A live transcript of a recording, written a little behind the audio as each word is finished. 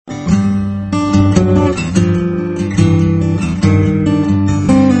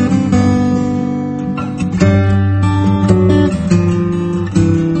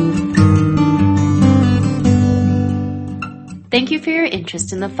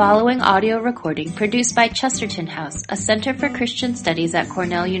interest in the following audio recording produced by Chesterton House, a Center for Christian Studies at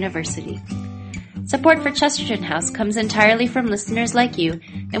Cornell University. Support for Chesterton House comes entirely from listeners like you,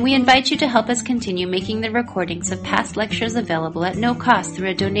 and we invite you to help us continue making the recordings of past lectures available at no cost through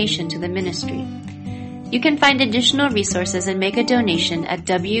a donation to the ministry. You can find additional resources and make a donation at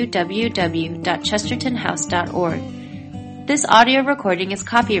www.chestertonhouse.org. This audio recording is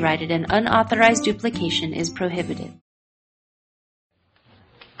copyrighted and unauthorized duplication is prohibited.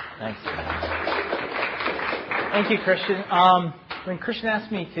 Thanks. Thank you, Christian. When Christian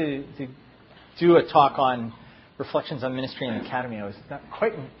asked me to do a talk on reflections on ministry and academy, I was not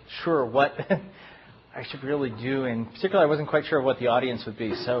quite sure what I should really do, and particularly I wasn't quite sure what the audience would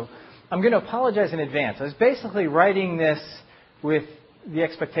be. So I'm going to apologize in advance. I was basically writing this with the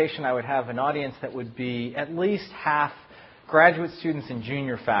expectation I would have an audience that would be at least half graduate students and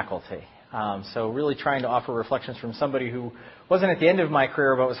junior faculty. So really trying to offer reflections from somebody who wasn't at the end of my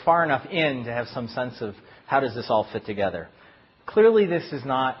career but was far enough in to have some sense of how does this all fit together. Clearly this is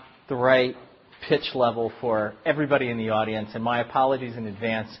not the right pitch level for everybody in the audience, and my apologies in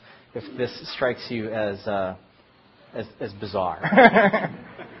advance if this strikes you as bizarre.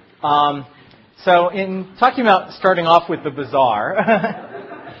 So in talking about starting off with the bizarre,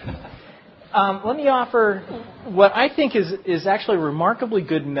 let me offer what I think is actually a remarkably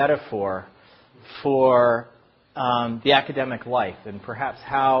good metaphor for the academic life and perhaps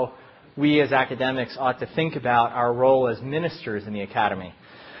how we as academics ought to think about our role as ministers in the academy.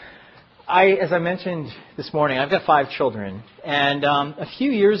 As I mentioned this morning, I've got 5 children, and a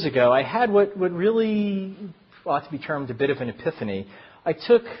few years ago I had what really ought to be termed a bit of an epiphany. I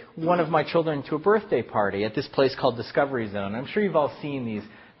took one of my children to a birthday party at this place called Discovery Zone. I'm sure you've all seen these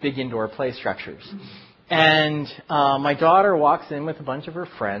big indoor play structures. And my daughter walks in with a bunch of her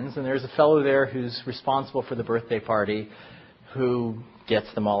friends, and there's a fellow there who's responsible for the birthday party who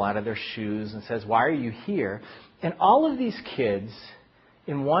gets them all out of their shoes and says, "Why are you here?" And all of these kids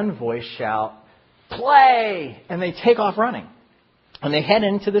in one voice shout, "Play!" And they take off running. And they head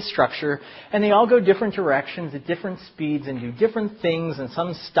into the structure, and they all go different directions at different speeds and do different things, and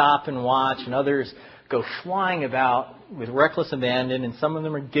some stop and watch, and others go flying about with reckless abandon, and some of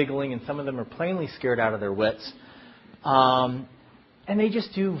them are giggling, and some of them are plainly scared out of their wits. And they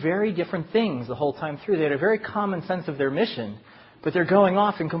just do very different things the whole time through. They had a very common sense of their mission, but they're going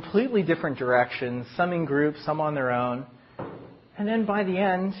off in completely different directions, some in groups, some on their own. And then by the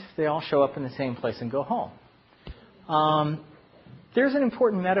end, they all show up in the same place and go home. There's an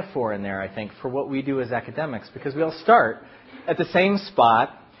important metaphor in there, I think, for what we do as academics, because we all start at the same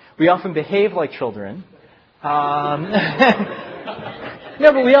spot. We often behave like children. No,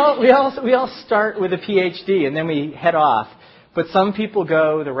 but we all start with a PhD and then we head off. But some people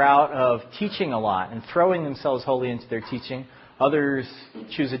go the route of teaching a lot and throwing themselves wholly into their teaching. Others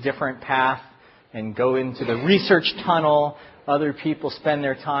choose a different path and go into the research tunnel. Other people spend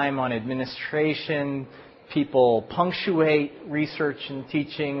their time on administration. People punctuate research and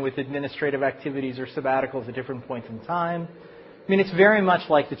teaching with administrative activities or sabbaticals at different points in time. I mean, it's very much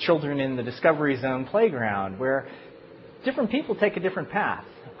like the children in the Discovery Zone playground, where different people take a different path.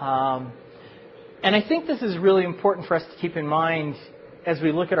 And I think this is really important for us to keep in mind as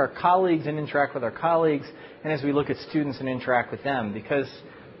we look at our colleagues and interact with our colleagues, and as we look at students and interact with them, because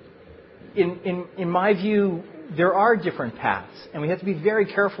in my view, there are different paths, and we have to be very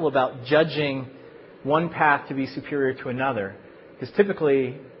careful about judging one path to be superior to another, because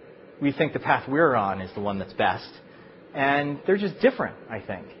typically we think the path we're on is the one that's best, and they're just different, I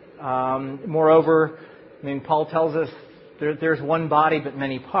think. Moreover, I mean, Paul tells us there's one body but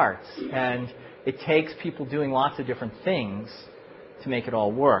many parts, and it takes people doing lots of different things to make it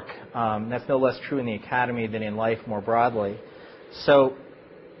all work. That's no less true in the academy than in life more broadly. So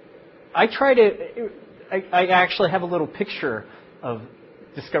I actually have a little picture of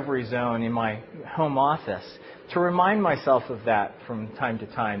Discovery Zone in my home office to remind myself of that from time to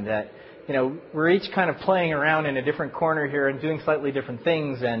time, that, you know, we're each kind of playing around in a different corner here and doing slightly different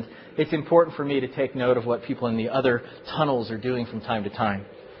things, and it's important for me to take note of what people in the other tunnels are doing from time to time.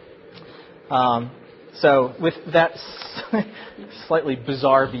 So with that slightly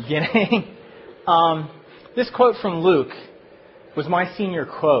bizarre beginning, this quote from Luke was my senior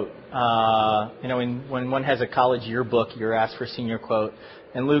quote. When one has a college yearbook, you're asked for a senior quote.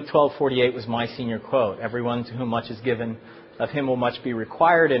 And Luke 12:48 was my senior quote. "Everyone to whom much is given, of him will much be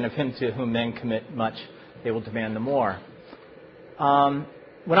required, and of him to whom men commit much, they will demand the more."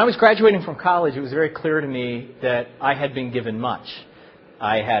 When I was graduating from college, it was very clear to me that I had been given much.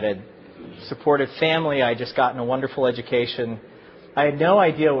 I had a supportive family. I had just gotten a wonderful education. I had no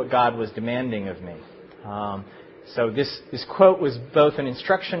idea what God was demanding of me. So this quote was both an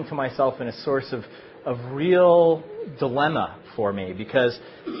instruction to myself and a source of real dilemma for me, because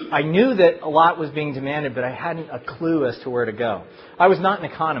I knew that a lot was being demanded, but I hadn't a clue as to where to go. I was not an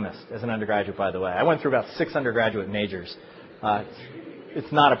economist as an undergraduate, by the way. I went through about 6 undergraduate majors.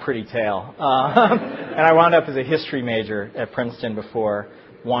 It's not a pretty tale. And I wound up as a history major at Princeton before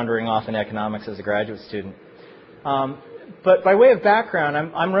wandering off in economics as a graduate student. But by way of background,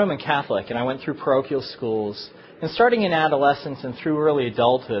 I'm Roman Catholic, and I went through parochial schools. And starting in adolescence and through early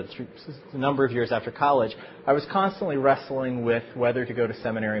adulthood, through a number of years after college, I was constantly wrestling with whether to go to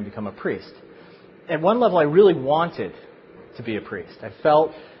seminary and become a priest. At one level, I really wanted to be a priest. I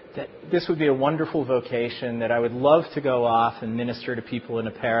felt that this would be a wonderful vocation, that I would love to go off and minister to people in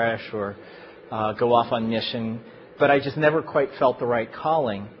a parish or go off on mission, but I just never quite felt the right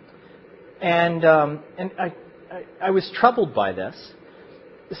calling. And I was troubled by this.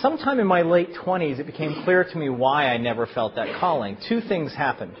 Sometime in my late 20s, it became clear to me why I never felt that calling. 2 things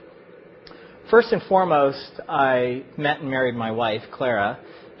happened. First and foremost, I met and married my wife, Clara,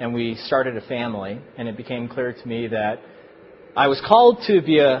 and we started a family, and it became clear to me that I was called to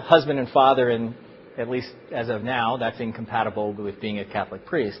be a husband and father, and at least as of now, that's incompatible with being a Catholic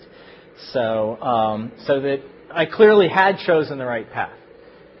priest. So that I clearly had chosen the right path.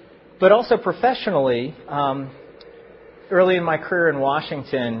 But also professionally, early in my career in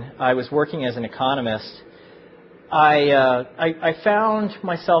Washington, I was working as an economist. I found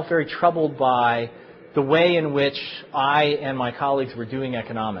myself very troubled by the way in which I and my colleagues were doing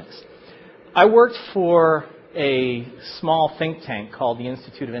economics. I worked for a small think tank called the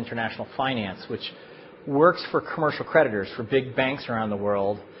Institute of International Finance, which works for commercial creditors, for big banks around the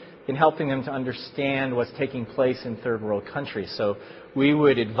world, in helping them to understand what's taking place in third world countries. So we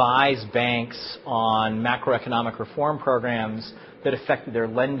would advise banks on macroeconomic reform programs that affected their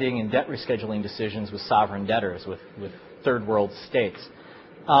lending and debt rescheduling decisions with sovereign debtors, with third world states.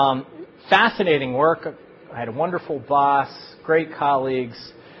 Fascinating work. I had a wonderful boss, great colleagues,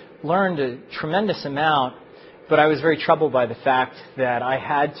 learned a tremendous amount, but I was very troubled by the fact that I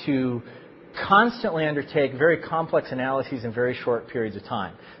had to constantly undertake very complex analyses in very short periods of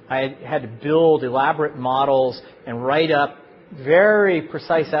time. I had to build elaborate models and write up very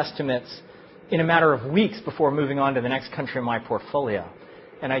precise estimates in a matter of weeks before moving on to the next country in my portfolio.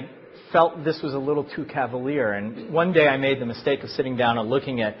 And I felt this was a little too cavalier. And one day I made the mistake of sitting down and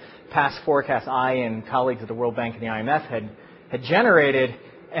looking at past forecasts I and colleagues at the World Bank and the IMF had generated,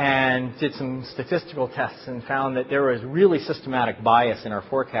 and did some statistical tests and found that there was really systematic bias in our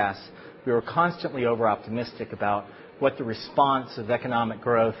forecasts. We were constantly over-optimistic about what the response of economic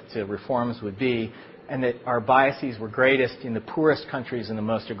growth to reforms would be, and that our biases were greatest in the poorest countries and the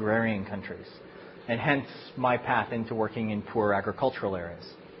most agrarian countries. And hence my path into working in poor agricultural areas.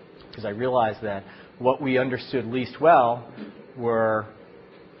 Because I realized that what we understood least well were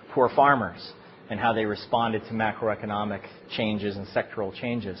poor farmers and how they responded to macroeconomic changes and sectoral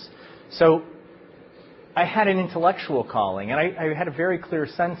changes. So I had an intellectual calling, and I had a very clear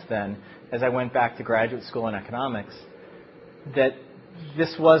sense then, as I went back to graduate school in economics, that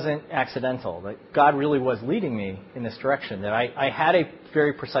this wasn't accidental, that God really was leading me in this direction, that I had a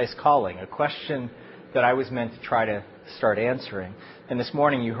very precise calling, a question that I was meant to try to start answering. And this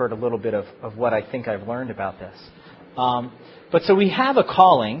morning you heard a little bit of what I think I've learned about this. But so we have a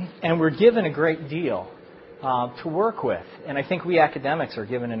calling, and we're given a great deal to work with. And I think we academics are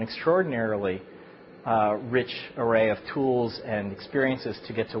given an extraordinarily rich array of tools and experiences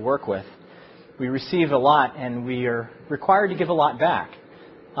to get to work with. We receive a lot, and we are required to give a lot back.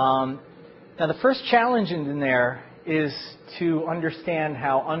 Now, the first challenge in there is to understand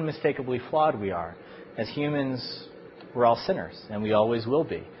how unmistakably flawed we are. As humans, we're all sinners, and we always will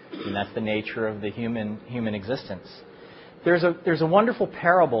be. And that's the nature of the human existence. There's a wonderful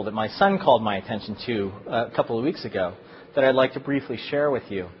parable that my son called my attention to a couple of weeks ago that I'd like to briefly share with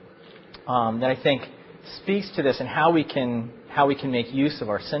you, that I think speaks to this and how we can make use of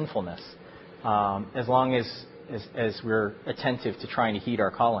our sinfulness, as long as we're attentive to trying to heed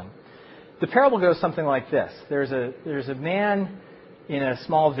our calling. The parable goes something like this. There's a man in a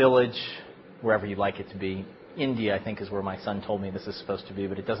small village, wherever you'd like it to be. India, I think, is where my son told me this is supposed to be,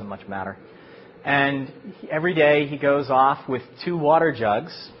 but it doesn't much matter. And every day he goes off with 2 water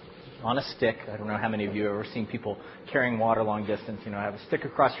jugs on a stick. I don't know how many of you have ever seen people carrying water long distance. Have a stick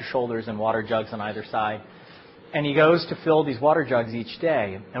across your shoulders and water jugs on either side. And he goes to fill these water jugs each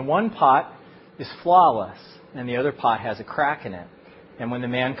day. And one pot is flawless, and the other pot has a crack in it. And when the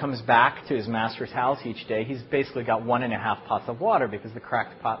man comes back to his master's house each day, he's basically got 1.5 pots of water because the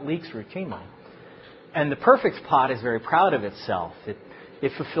cracked pot leaks routinely. And the perfect pot is very proud of itself.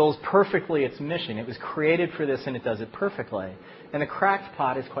 It fulfills perfectly its mission. It was created for this and it does it perfectly. And the cracked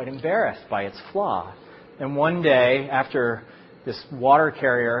pot is quite embarrassed by its flaw. And one day, after this water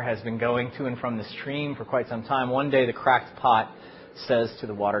carrier has been going to and from the stream for quite some time, one day the cracked pot says to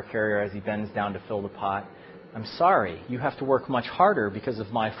the water carrier as he bends down to fill the pot, "I'm sorry, you have to work much harder because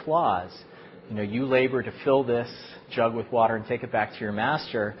of my flaws. You labor to fill this jug with water and take it back to your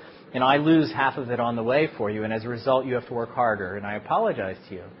master, and I lose half of it on the way for you, and as a result you have to work harder, and I apologize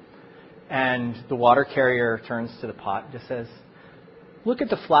to you." And the water carrier turns to the pot and just says, "Look at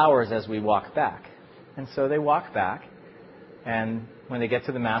the flowers as we walk back." And so they walk back, and when they get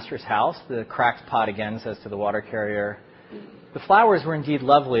to the master's house, the cracked pot again says to the water carrier, "The flowers were indeed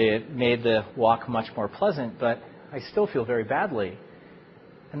lovely. It made the walk much more pleasant, but I still feel very badly."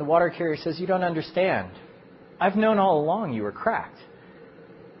 And the water carrier says, "You don't understand. I've known all along you were cracked.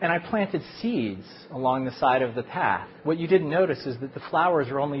 And I planted seeds along the side of the path. What you didn't notice is that the flowers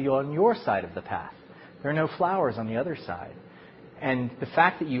are only on your side of the path. There are no flowers on the other side. And the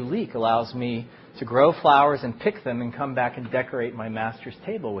fact that you leak allows me to grow flowers and pick them and come back and decorate my master's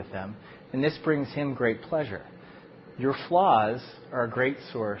table with them. And this brings him great pleasure. Your flaws are a great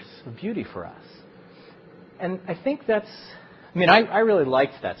source of beauty for us." And I think I really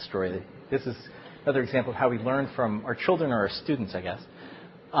liked that story. This is another example of how we learn from our children or our students, I guess.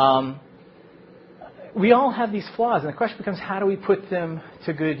 We all have these flaws, and the question becomes, how do we put them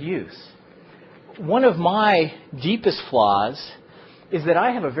to good use? One of my deepest flaws is that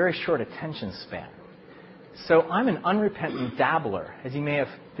I have a very short attention span. So I'm an unrepentant dabbler, as you may have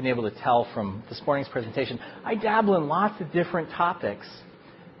been able to tell from this morning's presentation. I dabble in lots of different topics,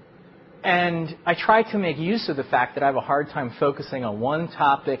 and I try to make use of the fact that I have a hard time focusing on one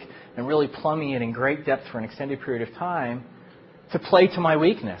topic and really plumbing it in great depth for an extended period of time to play to my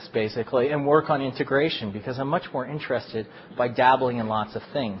weakness, basically, and work on integration, because I'm much more interested by dabbling in lots of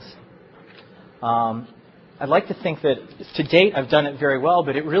things. I'd like to think that to date I've done it very well,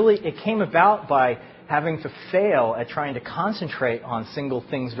 but it came about by having to fail at trying to concentrate on single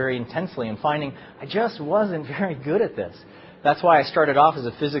things very intensely and finding I just wasn't very good at this. That's why I started off as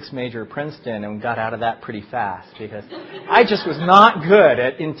a physics major at Princeton and got out of that pretty fast, because I just was not good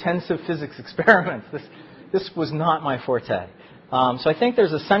at intensive physics experiments. This was not my forte. So I think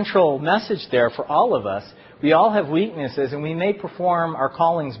there's a central message there for all of us. We all have weaknesses, and we may perform our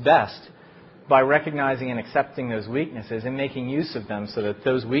callings best by recognizing and accepting those weaknesses and making use of them so that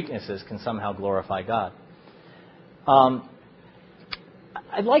those weaknesses can somehow glorify God.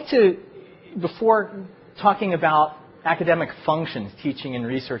 I'd like to, before talking about academic functions, teaching and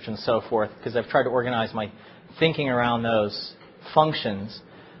research and so forth, because I've tried to organize my thinking around those functions,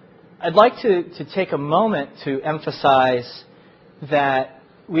 I'd like to take a moment to emphasize that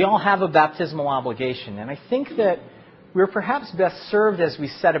we all have a baptismal obligation. And I think that we're perhaps best served as we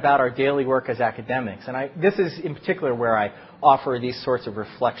set about our daily work as academics. And this is in particular where I offer these sorts of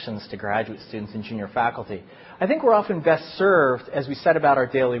reflections to graduate students and junior faculty. I think we're often best served as we set about our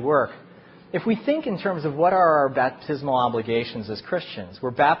daily work if we think in terms of what are our baptismal obligations as Christians.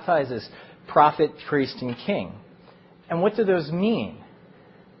 We're baptized as prophet, priest, and king. And what do those mean?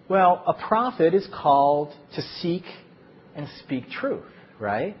 Well, a prophet is called to seek and speak truth,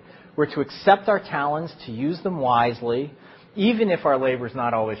 right? We're to accept our talents, to use them wisely, even if our labor is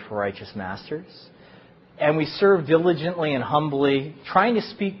not always for righteous masters. And we serve diligently and humbly, trying to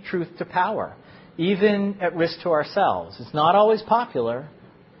speak truth to power, even at risk to ourselves. It's not always popular,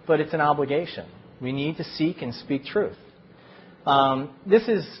 but it's an obligation. We need to seek and speak truth. This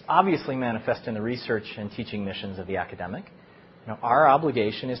is obviously manifest in the research and teaching missions of the academic. Our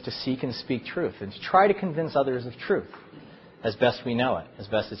obligation is to seek and speak truth and to try to convince others of truth as best we know it, as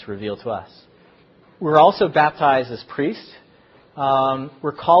best it's revealed to us. We're also baptized as priests.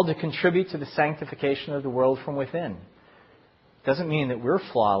 We're called to contribute to the sanctification of the world from within. Doesn't mean that we're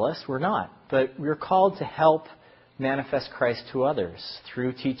flawless. We're not. But we're called to help manifest Christ to others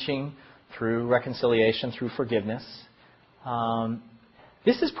through teaching, through reconciliation, through forgiveness.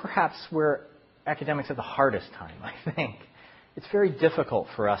 This is perhaps where academics have the hardest time, I think. It's very difficult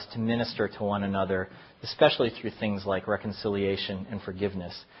for us to minister to one another, especially through things like reconciliation and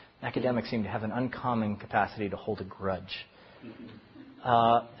forgiveness. Academics seem to have an uncommon capacity to hold a grudge.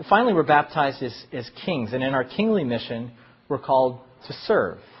 Finally, we're baptized as kings, and in our kingly mission, we're called to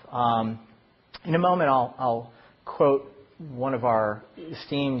serve. In a moment, I'll quote one of our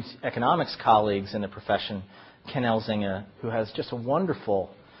esteemed economics colleagues in the profession, Ken Elzinga, who has just a wonderful,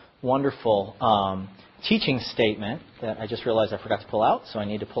 wonderful teaching statement that I just realized I forgot to pull out, so I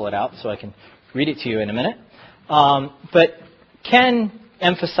need to pull it out so I can read it to you in a minute. But Ken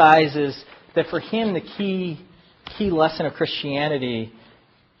emphasizes that for him the key lesson of Christianity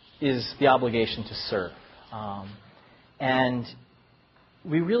is the obligation to serve. And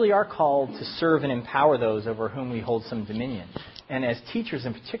we really are called to serve and empower those over whom we hold some dominion. And as teachers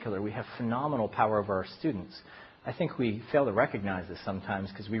in particular, we have phenomenal power over our students. I think we fail to recognize this sometimes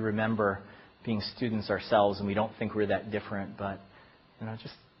because we remember being students ourselves and we don't think we're that different. But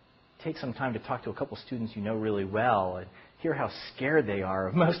just take some time to talk to a couple students you know really well and hear how scared they are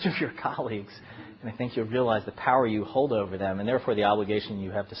of most of your colleagues. And I think you'll realize the power you hold over them and therefore the obligation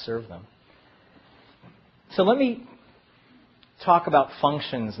you have to serve them. So let me talk about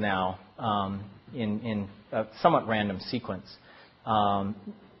functions now in a somewhat random sequence. I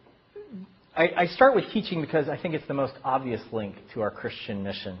start with teaching because I think it's the most obvious link to our Christian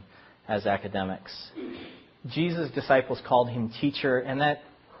mission as academics. Jesus' disciples called him teacher, and that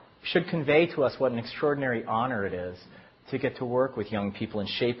should convey to us what an extraordinary honor it is to get to work with young people in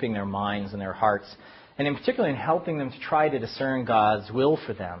shaping their minds and their hearts, and in particular in helping them to try to discern God's will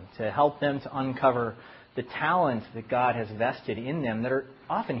for them, to help them to uncover the talents that God has vested in them that are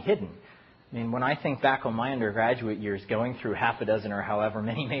often hidden. I mean, when I think back on my undergraduate years, going through half a dozen or however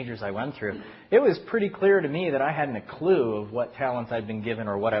many majors I went through, it was pretty clear to me that I hadn't a clue of what talents I'd been given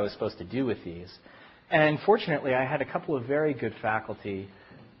or what I was supposed to do with these. And fortunately, I had a couple of very good faculty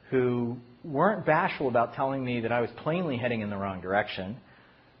who weren't bashful about telling me that I was plainly heading in the wrong direction,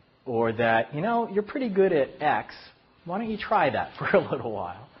 or that, you're pretty good at X, why don't you try that for a little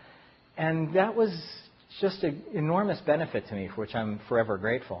while? And that was just an enormous benefit to me, for which I'm forever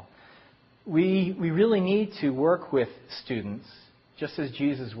grateful. We really need to work with students, just as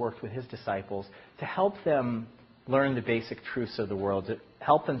Jesus worked with his disciples, to help them learn the basic truths of the world, to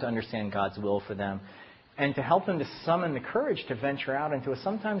help them to understand God's will for them, and to help them to summon the courage to venture out into a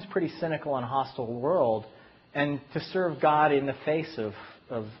sometimes pretty cynical and hostile world and to serve God in the face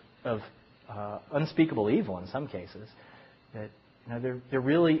of unspeakable evil in some cases. That there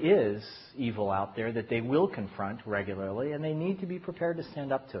really is evil out there that they will confront regularly, and they need to be prepared to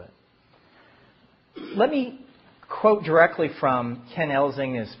stand up to it. Let me quote directly from Ken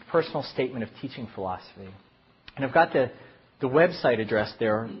Elzinger's personal statement of teaching philosophy. And I've got the website address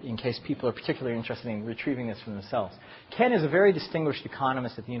there in case people are particularly interested in retrieving this for themselves. Ken is a very distinguished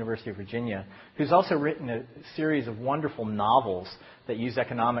economist at the University of Virginia who's also written a series of wonderful novels that use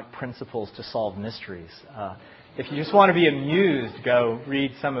economic principles to solve mysteries. If you just want to be amused, go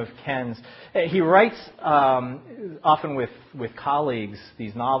read some of Ken's. He writes often with colleagues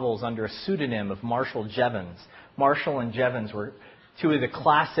these novels under a pseudonym of Marshall Jevons. Marshall and Jevons were two of the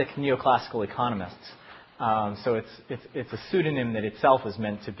classic neoclassical economists. So it's a pseudonym that itself is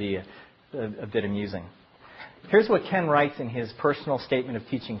meant to be a bit amusing. Here's what Ken writes in his personal statement of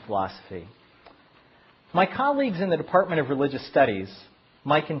teaching philosophy. My colleagues in the Department of Religious Studies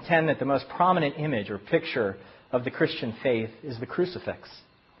might contend that the most prominent image or picture of the Christian faith is the crucifix.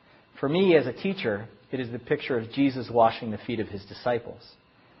 For me, as a teacher, it is the picture of Jesus washing the feet of his disciples.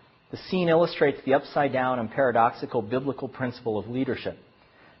 The scene illustrates the upside-down and paradoxical biblical principle of leadership.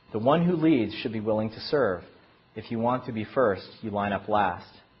 The one who leads should be willing to serve. If you want to be first, you line up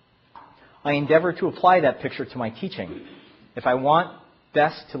last. I endeavor to apply that picture to my teaching. If I want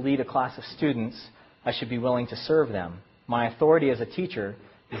best to lead a class of students, I should be willing to serve them. My authority as a teacher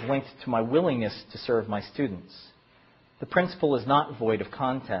is linked to my willingness to serve my students. The principle is not void of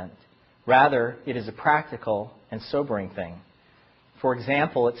content. Rather, it is a practical and sobering thing. For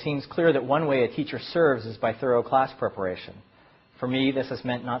example, it seems clear that one way a teacher serves is by thorough class preparation. For me, this has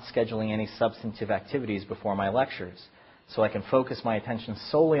meant not scheduling any substantive activities before my lectures, so I can focus my attention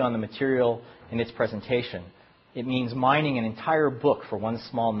solely on the material in its presentation. It means mining an entire book for one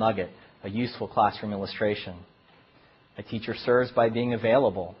small nugget, a useful classroom illustration. A teacher serves by being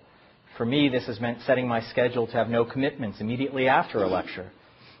available. For me, this has meant setting my schedule to have no commitments immediately after a lecture,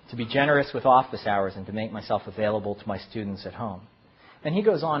 to be generous with office hours, and to make myself available to my students at home. And he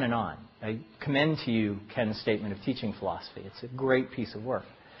goes on and on. I commend to you Ken's statement of teaching philosophy. It's a great piece of work.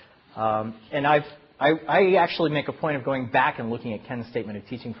 And I actually make a point of going back and looking at Ken's statement of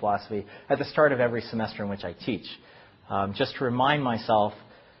teaching philosophy at the start of every semester in which I teach, just to remind myself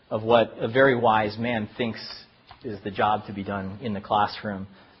of what a very wise man thinks is the job to be done in the classroom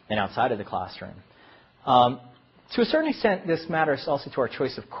and outside of the classroom. To a certain extent, this matters also to our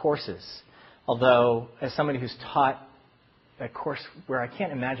choice of courses. Although, as somebody who's taught a course where I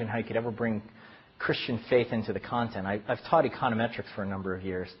can't imagine how you could ever bring Christian faith into the content, I've taught econometrics for a number of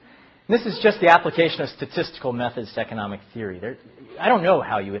years. And this is just the application of statistical methods to economic theory. I don't know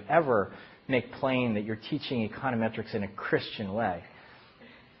how you would ever make plain that you're teaching econometrics in a Christian way.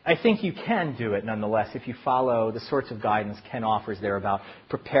 I think you can do it nonetheless if you follow the sorts of guidance Ken offers there about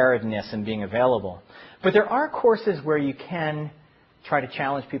preparedness and being available. But there are courses where you can try to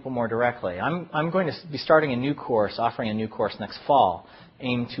challenge people more directly. I'm going to be starting a new course, offering a new course next fall,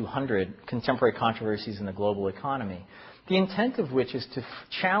 AIM 200, Contemporary Controversies in the Global Economy. The intent of which is to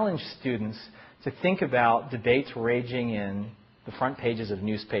challenge students to think about debates raging in the front pages of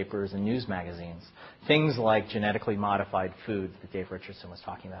newspapers and news magazines. Things like genetically modified foods that Dave Richardson was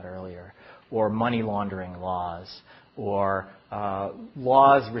talking about earlier, or money laundering laws, or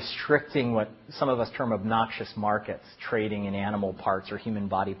laws restricting what some of us term obnoxious markets, trading in animal parts or human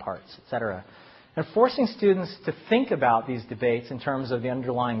body parts, etc. And forcing students to think about these debates in terms of the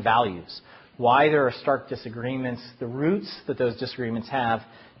underlying values, why there are stark disagreements, the roots that those disagreements have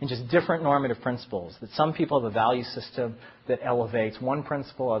in just different normative principles, that some people have a value system that elevates one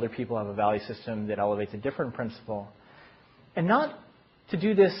principle, other people have a value system that elevates a different principle. And not to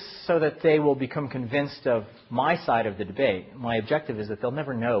do this so that they will become convinced of my side of the debate. My objective is that they'll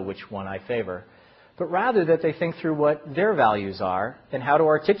never know which one I favor, but rather that they think through what their values are and how to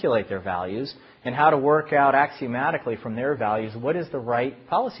articulate their values and how to work out axiomatically from their values what is the right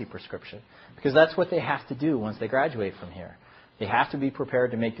policy prescription. Because that's what they have to do once they graduate from here. They have to be prepared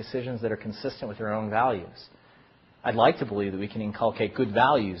to make decisions that are consistent with their own values. I'd like to believe that we can inculcate good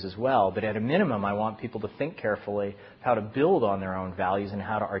values as well, but at a minimum, I want people to think carefully how to build on their own values and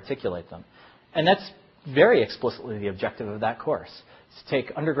how to articulate them. And that's very explicitly the objective of that course. It's to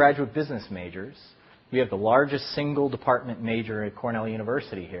take undergraduate business majors. We have the largest single department major at Cornell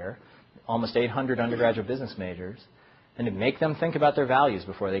University here, almost 800 undergraduate business majors, and to make them think about their values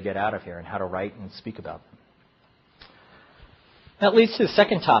before they get out of here and how to write and speak about them. That leads to the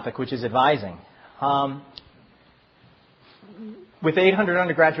second topic, which is advising. With 800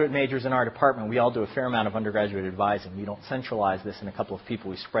 undergraduate majors in our department, we all do a fair amount of undergraduate advising. We don't centralize this in a couple of people.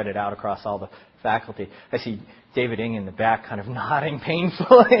 We spread it out across all the faculty. I see David Ng in the back kind of nodding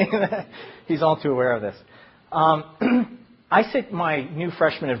painfully. He's all too aware of this. I sit my new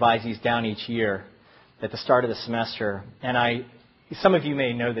freshman advisees down each year at the start of the semester, and some of you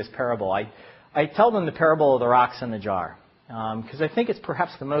may know this parable. I tell them the parable of the rocks in the jar, because I think it's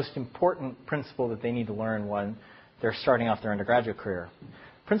perhaps the most important principle that they need to learn when they're starting off their undergraduate career.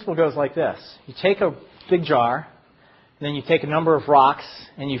 The principle goes like this. You take a big jar, and then you take a number of rocks,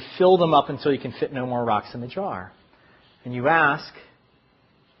 and you fill them up until you can fit no more rocks in the jar. And you ask,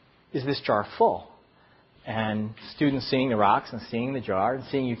 is this jar full? And students seeing the rocks and seeing the jar and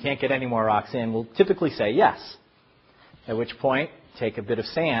seeing you can't get any more rocks in will typically say yes. At which point, take a bit of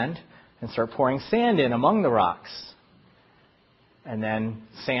sand and start pouring sand in among the rocks. And then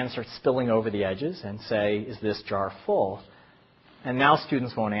sand starts spilling over the edges and say, is this jar full? And now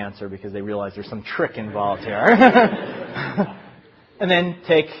students won't answer because they realize there's some trick involved here. And then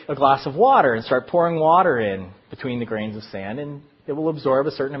take a glass of water and start pouring water in between the grains of sand, and it will absorb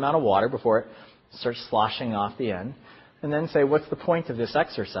a certain amount of water before it starts sloshing off the end. And then say, what's the point of this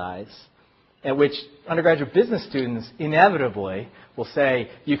exercise? At which undergraduate business students inevitably will say,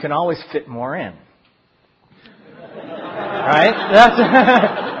 you can always fit more in. Right?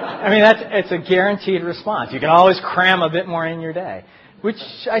 It's a guaranteed response. You can always cram a bit more in your day, which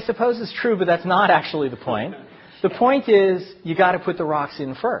I suppose is true, but that's not actually the point. The point is you got to put the rocks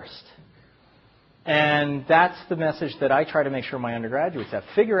in first. And that's the message that I try to make sure my undergraduates have.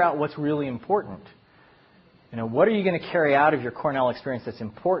 Figure out what's really important. What are you going to carry out of your Cornell experience that's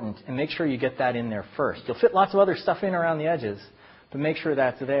important, and make sure you get that in there first. You'll fit lots of other stuff in around the edges, but make sure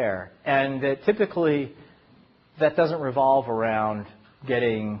that's there. And that typically that doesn't revolve around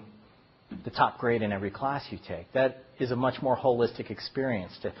getting the top grade in every class you take. That is a much more holistic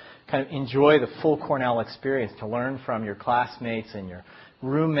experience, to kind of enjoy the full Cornell experience, to learn from your classmates and your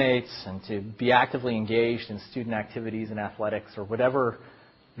roommates, and to be actively engaged in student activities and athletics or whatever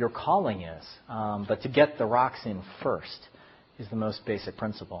your calling is. But to get the rocks in first is the most basic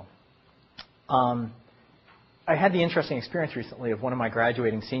principle. I had the interesting experience recently of one of my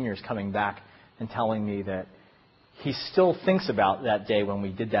graduating seniors coming back and telling me that he still thinks about that day when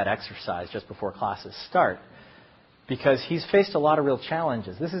we did that exercise just before classes start, because he's faced a lot of real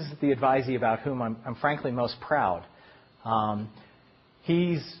challenges. This is the advisee about whom I'm frankly most proud.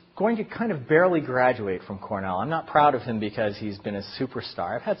 He's going to kind of barely graduate from Cornell. I'm not proud of him because he's been a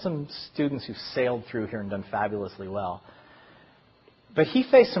superstar. I've had some students who've sailed through here and done fabulously well. But he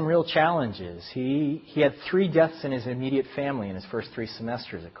faced some real challenges. He had 3 deaths in his immediate family in his first 3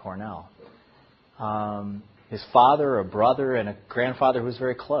 semesters at Cornell. His father, a brother, and a grandfather who was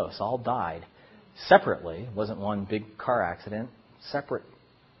very close all died separately. It wasn't one big car accident, separate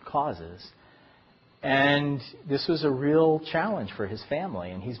causes. And this was a real challenge for his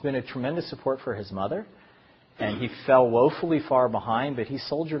family. And he's been a tremendous support for his mother. And he fell woefully far behind, but he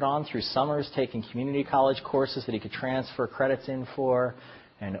soldiered on through summers, taking community college courses that he could transfer credits in for,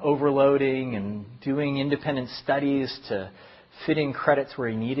 and overloading and doing independent studies to fit in credits where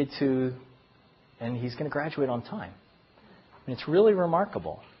he needed to, and he's going to graduate on time. And it's really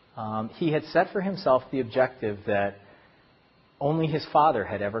remarkable. He had set for himself the objective that only his father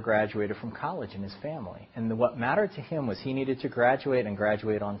had ever graduated from college in his family. And what mattered to him was he needed to graduate and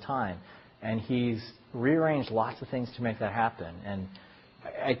graduate on time. And he's rearranged lots of things to make that happen. And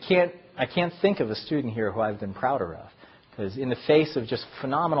I can't think of a student here who I've been prouder of. Because in the face of just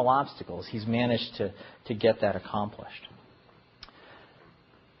phenomenal obstacles, he's managed to get that accomplished.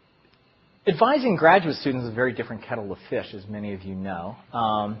 Advising graduate students is a very different kettle of fish, as many of you know.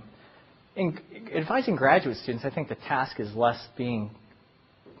 In advising graduate students, I think the task is less being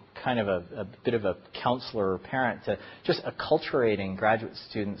kind of a bit of a counselor or parent to just acculturating graduate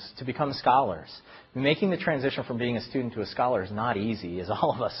students to become scholars. Making the transition from being a student to a scholar is not easy, as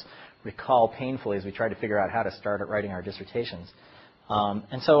all of us recall painfully as we try to figure out how to start writing our dissertations.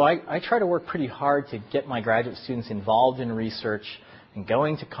 And so I try to work pretty hard to get my graduate students involved in research and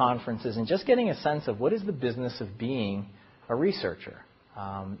going to conferences and just getting a sense of what is the business of being a researcher.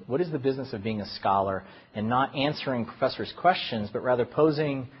 What is the business of being a scholar, and not answering professors' questions, but rather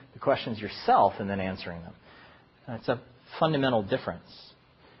posing the questions yourself and then answering them. It's a fundamental difference.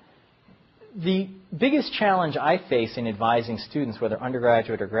 The biggest challenge I face in advising students, whether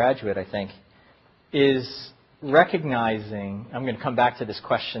undergraduate or graduate, I think, is recognizing, I'm going to come back to this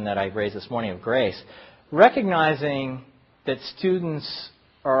question that I raised this morning of grace, recognizing that students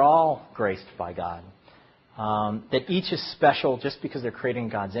are all graced by God. That each is special just because they're creating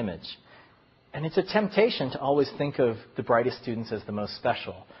God's image. And it's a temptation to always think of the brightest students as the most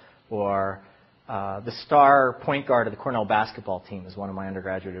special. Or the star point guard of the Cornell basketball team is one of my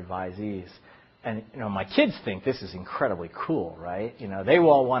undergraduate advisees. And, my kids think this is incredibly cool, right? They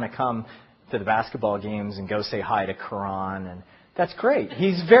all want to come to the basketball games and go say hi to Karan. And that's great.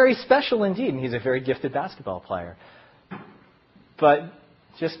 He's very special indeed, and he's a very gifted basketball player. But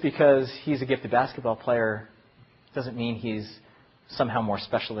just because he's a gifted basketball player doesn't mean he's somehow more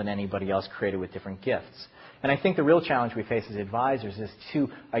special than anybody else created with different gifts. And I think the real challenge we face as advisors is to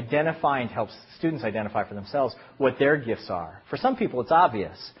identify and help students identify for themselves what their gifts are. For some people, it's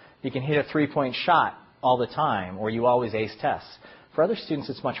obvious. You can hit a three-point shot all the time, or you always ace tests. For other students,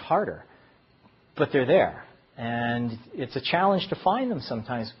 it's much harder. But they're there. And it's a challenge to find them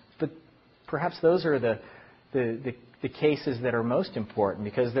sometimes. But perhaps those are the cases that are most important,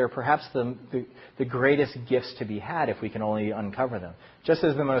 because they're perhaps the greatest gifts to be had if we can only uncover them. Just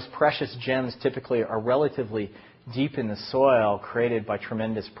as the most precious gems typically are relatively deep in the soil, created by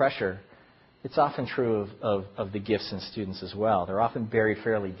tremendous pressure, it's often true of the gifts in students as well. They're often buried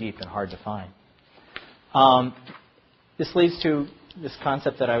fairly deep and hard to find. This leads to this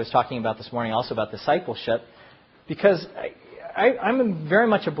concept that I was talking about this morning, also about discipleship, because I'm very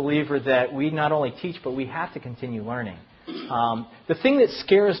much a believer that we not only teach, but we have to continue learning. The thing that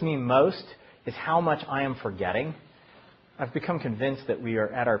scares me most is how much I am forgetting. I've become convinced that we are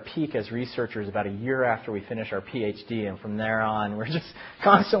at our peak as researchers about a year after we finish our PhD, and from there on, we're just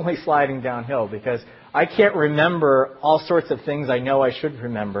constantly sliding downhill, because I can't remember all sorts of things I know I should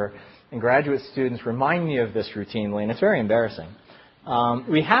remember, and graduate students remind me of this routinely, and it's very embarrassing.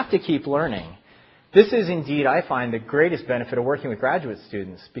 We have to keep learning. This is indeed, I find, the greatest benefit of working with graduate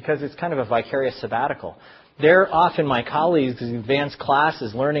students, because it's kind of a vicarious sabbatical. They're often my colleagues in advanced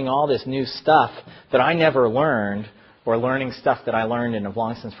classes learning all this new stuff that I never learned, or learning stuff that I learned and have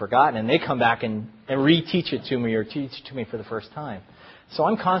long since forgotten, and they come back and reteach it to me or teach it to me for the first time. So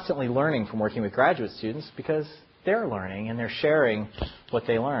I'm constantly learning from working with graduate students, because they're learning and they're sharing what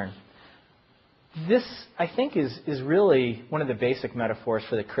they learn. This, I think, is really one of the basic metaphors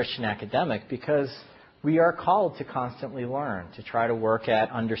for the Christian academic, because we are called to constantly learn, to try to work at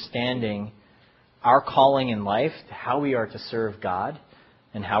understanding our calling in life, how we are to serve God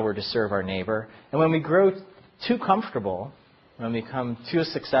and how we're to serve our neighbor. And when we grow too comfortable, when we become too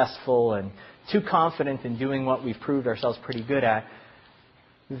successful and too confident in doing what we've proved ourselves pretty good at,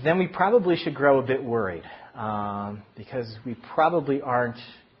 then we probably should grow a bit worried, because we probably aren't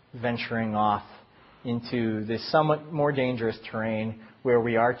venturing off into this somewhat more dangerous terrain where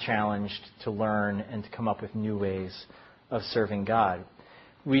we are challenged to learn and to come up with new ways of serving God.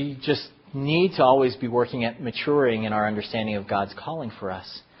 We just need to always be working at maturing in our understanding of God's calling for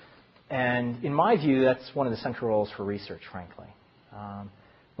us. And in my view, that's one of the central roles for research, frankly.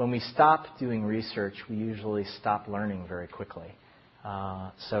 When we stop doing research, we usually stop learning very quickly.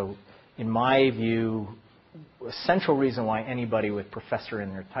 So in my view, a central reason why anybody with professor in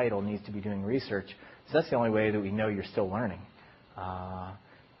their title needs to be doing research is that's the only way that we know you're still learning.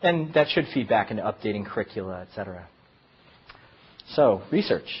 And that should feed back into updating curricula, et cetera. So,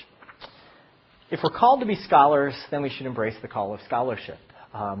 research. If we're called to be scholars, then we should embrace the call of scholarship.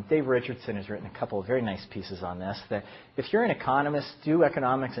 Dave Richardson has written a couple of very nice pieces on this, that if you're an economist, do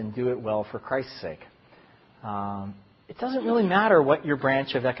economics and do it well for Christ's sake. It doesn't really matter what your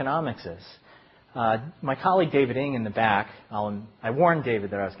branch of economics is. My colleague David Ng in the back, I warned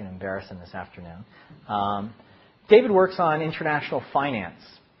David that I was going to embarrass him this afternoon. David works on international finance.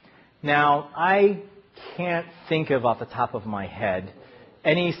 Now, I can't think of off the top of my head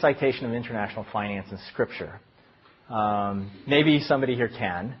any citation of international finance in Scripture. Maybe somebody here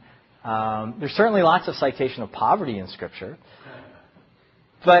can. There's certainly lots of citation of poverty in Scripture.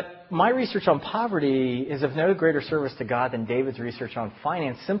 But my research on poverty is of no greater service to God than David's research on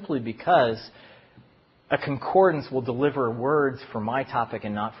finance, simply because a concordance will deliver words for my topic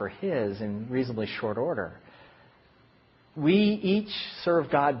and not for his in reasonably short order. We each serve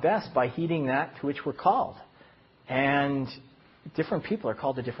God best by heeding that to which we're called. And different people are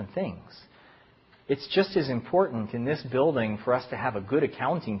called to different things. It's just as important in this building for us to have a good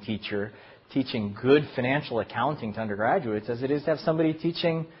accounting teacher teaching good financial accounting to undergraduates as it is to have somebody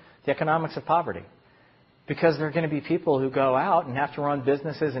teaching the economics of poverty. Because there are going to be people who go out and have to run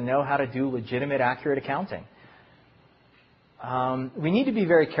businesses and know how to do legitimate, accurate accounting. We need to be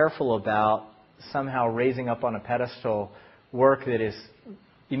very careful about somehow raising up on a pedestal work that is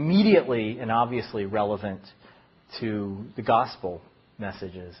immediately and obviously relevant to the gospel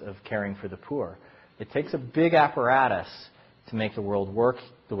messages of caring for the poor. It takes a big apparatus to make the world work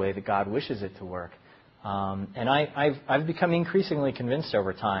the way that God wishes it to work. And I've become increasingly convinced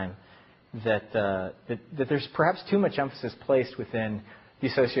over time that there's perhaps too much emphasis placed within the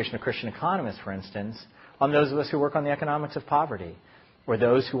Association of Christian Economists, for instance, on those of us who work on the economics of poverty, or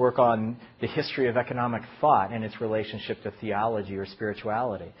those who work on the history of economic thought and its relationship to theology or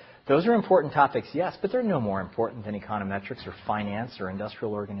spirituality. Those are important topics, yes, but they're no more important than econometrics or finance or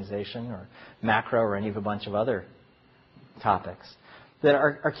industrial organization or macro or any of a bunch of other topics. That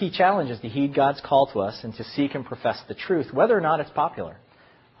our key challenge is to heed God's call to us and to seek and profess the truth, whether or not it's popular.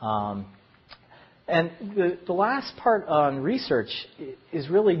 And the last part on research is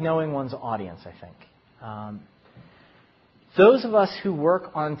really knowing one's audience, I think. Those of us who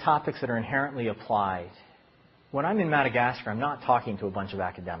work on topics that are inherently applied, when I'm in Madagascar, I'm not talking to a bunch of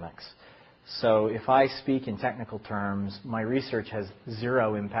academics. So if I speak in technical terms, my research has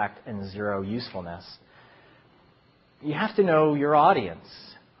zero impact and zero usefulness. You have to know your audience.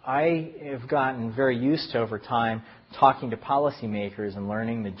 I have gotten very used to, over time, talking to policymakers and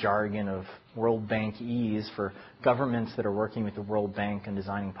learning the jargon of World Bank-ese for governments that are working with the World Bank and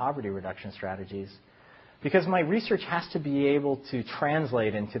designing poverty reduction strategies. Because my research has to be able to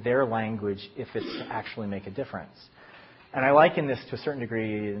translate into their language if it's to actually make a difference. And I liken this to a certain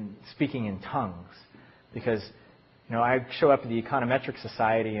degree in speaking in tongues. Because, I show up at the Econometric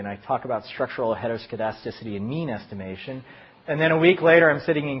Society and I talk about structural heteroscedasticity and mean estimation. And then a week later I'm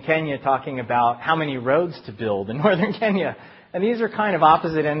sitting in Kenya talking about how many roads to build in northern Kenya. And these are kind of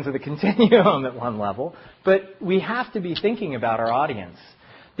opposite ends of the continuum at one level. But we have to be thinking about our audience.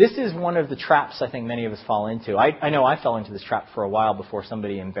 This is one of the traps I think many of us fall into. I know I fell into this trap for a while before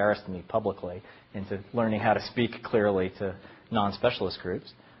somebody embarrassed me publicly into learning how to speak clearly to non-specialist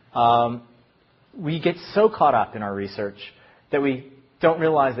groups. We get so caught up in our research that we don't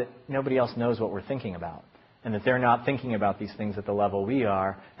realize that nobody else knows what we're thinking about, and that they're not thinking about these things at the level we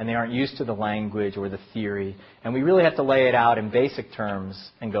are, and they aren't used to the language or the theory, and we really have to lay it out in basic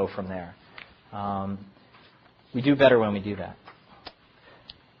terms and go from there. We do better when we do that.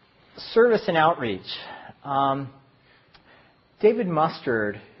 Service and outreach. David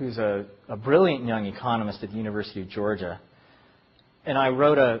Mustard, who's a brilliant young economist at the University of Georgia, and I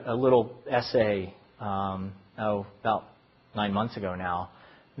wrote a little essay, about 9 months ago now,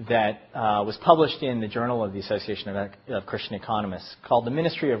 that was published in the Journal of the Association of Christian Economists called The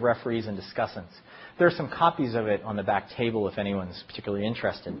Ministry of Referees and Discussants. There are some copies of it on the back table if anyone's particularly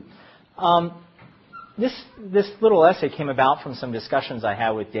interested. This little essay came about from some discussions I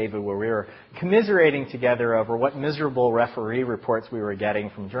had with David where we were commiserating together over what miserable referee reports we were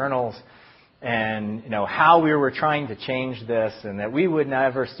getting from journals and how we were trying to change this, and that we would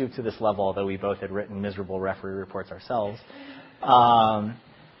never stoop to this level, although we both had written miserable referee reports ourselves.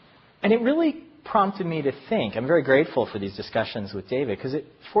 And it really prompted me to think. I'm very grateful for these discussions with David because it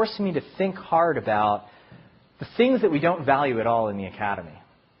forced me to think hard about the things that we don't value at all in the academy.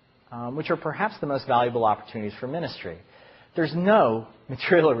 Which are perhaps the most valuable opportunities for ministry. There's no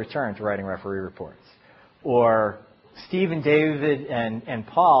material return to writing referee reports. Or Steve and David and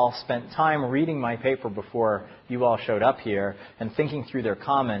Paul spent time reading my paper before you all showed up here and thinking through their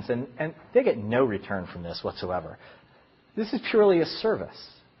comments, and they get no return from this whatsoever. This is purely a service.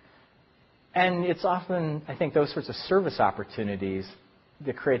 And it's often, I think, those sorts of service opportunities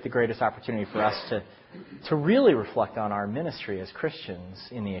that create the greatest opportunity for us to really reflect on our ministry as Christians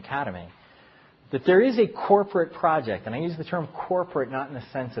in the academy. That there is a corporate project, and I use the term corporate not in the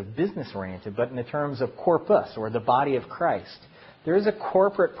sense of business-oriented, but in the terms of corpus, or the body of Christ. There is a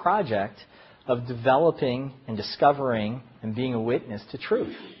corporate project of developing and discovering and being a witness to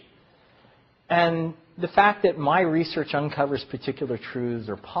truth. And the fact that my research uncovers particular truths,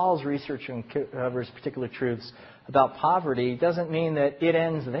 or Paul's research uncovers particular truths about poverty, doesn't mean that it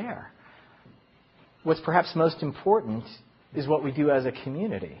ends there. What's perhaps most important is what we do as a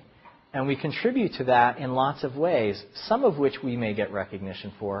community. And we contribute to that in lots of ways, some of which we may get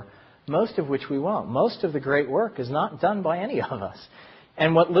recognition for, most of which we won't. Most of the great work is not done by any of us.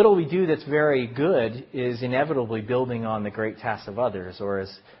 And what little we do that's very good is inevitably building on the great tasks of others. Or as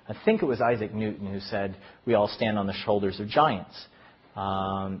I think it was Isaac Newton who said, we all stand on the shoulders of giants.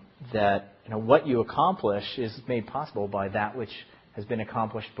 That what you accomplish is made possible by that which has been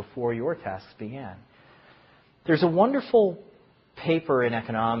accomplished before your tasks began. There's a wonderful paper in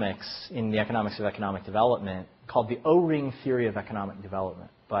economics, in the economics of economic development, called the O-ring theory of economic development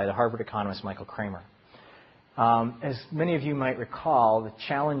by the Harvard economist Michael Kramer. As many of you might recall, the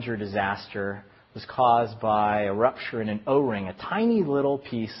Challenger disaster was caused by a rupture in an O-ring, a tiny little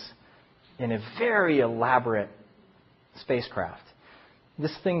piece in a very elaborate spacecraft.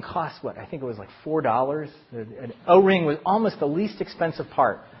 This thing cost, I think it was like $4. An O-ring was almost the least expensive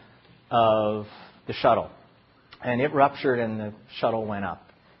part of the shuttle. And it ruptured and the shuttle went up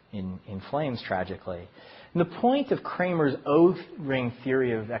in flames, tragically. And the point of Kramer's O-ring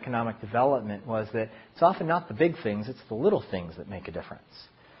theory of economic development was that it's often not the big things, it's the little things that make a difference.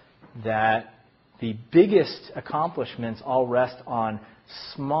 That the biggest accomplishments all rest on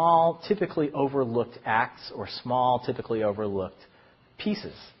small, typically overlooked acts or small, typically overlooked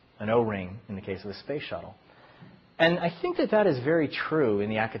pieces. An O-ring in the case of a space shuttle. And I think that is very true in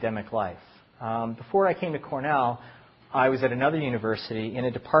the academic life. Before I came to Cornell, I was at another university in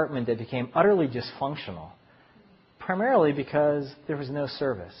a department that became utterly dysfunctional, primarily because there was no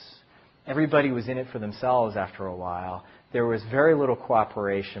service. Everybody was in it for themselves after a while. There was very little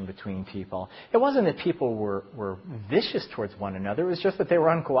cooperation between people. It wasn't that people were vicious towards one another. It was just that they were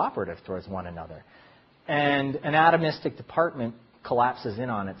uncooperative towards one another. And an atomistic department collapses in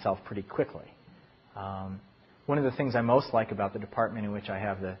on itself pretty quickly. One of the things I most like about the department in which I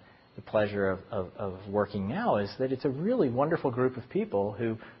have the pleasure of working now is that it's a really wonderful group of people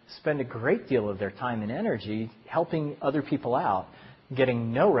who spend a great deal of their time and energy helping other people out,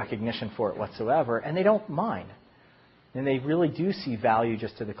 getting no recognition for it whatsoever, and they don't mind. And they really do see value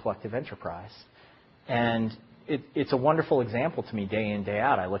just to the collective enterprise. And it's a wonderful example to me day in, day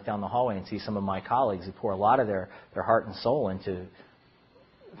out. I look down the hallway and see some of my colleagues who pour a lot of their heart and soul into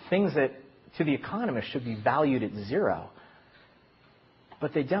things that, to the economist, should be valued at zero.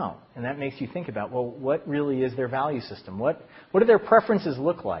 But they don't. And that makes you think about, well, what really is their value system? What do their preferences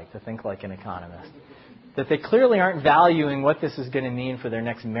look like, to think like an economist? That they clearly aren't valuing what this is going to mean for their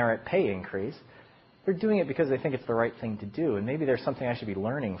next merit pay increase. They're doing it because they think it's the right thing to do. And maybe there's something I should be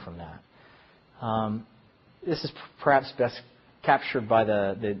learning from that. This is perhaps best captured by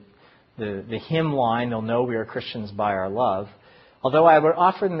the hymn line, "They'll know we are Christians by our love." Although I would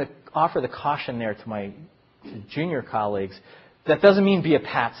offer the caution there to my junior colleagues, that doesn't mean be a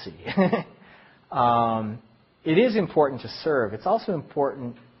patsy. It is important to serve. It's also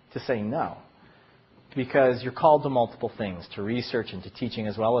important to say no, because you're called to multiple things, to research and to teaching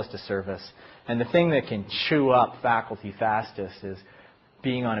as well as to service. And the thing that can chew up faculty fastest is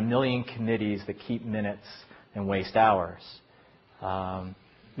being on a million committees that keep minutes and waste hours.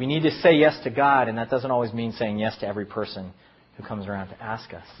 We need to say yes to God, and that doesn't always mean saying yes to every person who comes around to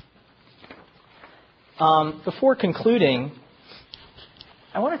ask us. Before concluding,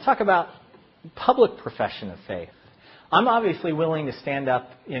 I want to talk about public profession of faith. I'm obviously willing to stand up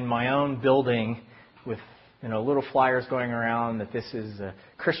in my own building with little flyers going around that this is a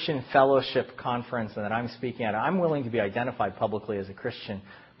Christian fellowship conference and that I'm speaking at. I'm willing to be identified publicly as a Christian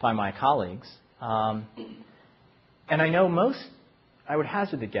by my colleagues. And I know I would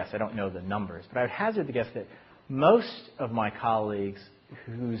hazard the guess, I don't know the numbers, but I would hazard the guess that most of my colleagues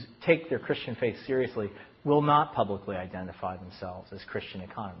who take their Christian faith seriously will not publicly identify themselves as Christian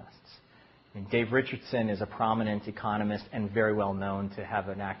economists. I mean, Dave Richardson is a prominent economist and very well known to have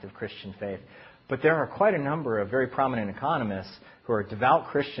an active Christian faith. But there are quite a number of very prominent economists who are devout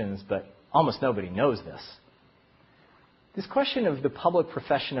Christians but almost nobody knows this. This question of the public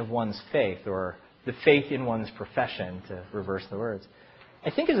profession of one's faith, or the faith in one's profession, to reverse the words,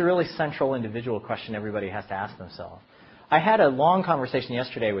 I think is a really central individual question everybody has to ask themselves. I had a long conversation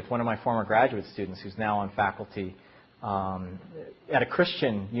yesterday with one of my former graduate students who's now on faculty at a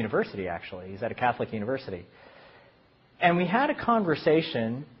Christian university, actually. He's at a Catholic university. And we had a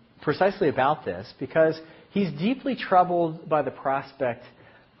conversation precisely about this because he's deeply troubled by the prospect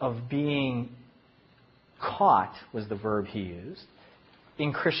of being caught, was the verb he used,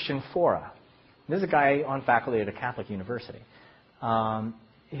 in Christian fora. This is a guy on faculty at a Catholic university.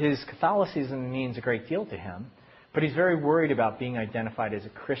 His Catholicism means a great deal to him, but he's very worried about being identified as a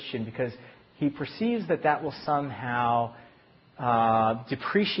Christian because he perceives that that will somehow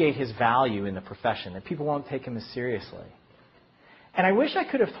depreciate his value in the profession, that people won't take him as seriously. And I wish I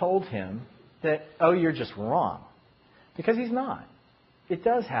could have told him that, oh, you're just wrong, because he's not. It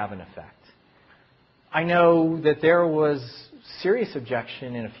does have an effect. I know that there was serious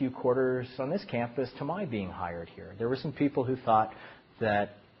objection in a few quarters on this campus to my being hired here. There were some people who thought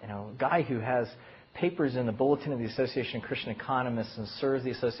that, a guy who has papers in the Bulletin of the Association of Christian Economists and serves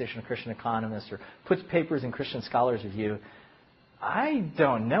the Association of Christian Economists or puts papers in Christian Scholars Review, I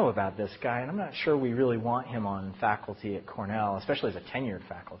don't know about this guy, and I'm not sure we really want him on faculty at Cornell, especially as a tenured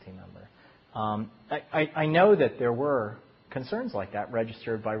faculty member. I know that there were concerns like that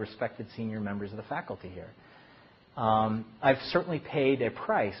registered by respected senior members of the faculty here. I've certainly paid a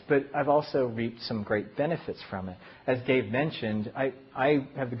price, but I've also reaped some great benefits from it. As Dave mentioned, I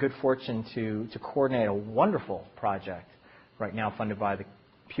have the good fortune to coordinate a wonderful project right now funded by the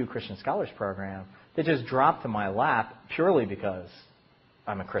Pew Christian Scholars Program that just dropped in my lap purely because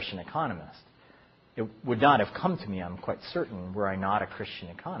I'm a Christian economist. It would not have come to me, I'm quite certain, were I not a Christian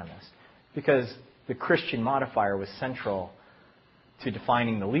economist, because the Christian modifier was central to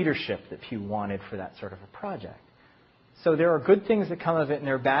defining the leadership that Pew wanted for that sort of a project. So there are good things that come of it and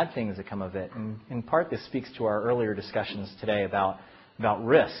there are bad things that come of it. And in part this speaks to our earlier discussions today about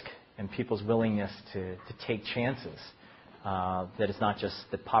risk and people's willingness to take chances. That it's not just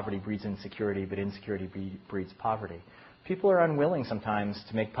that poverty breeds insecurity, but insecurity breeds poverty. People are unwilling sometimes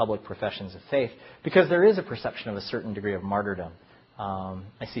to make public professions of faith because there is a perception of a certain degree of martyrdom.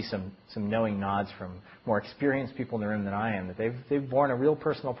 I see some knowing nods from more experienced people in the room than I am, that they've borne a real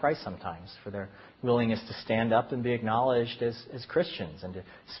personal price sometimes for their willingness to stand up and be acknowledged as Christians and to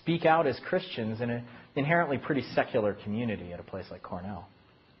speak out as Christians in an inherently pretty secular community at a place like Cornell.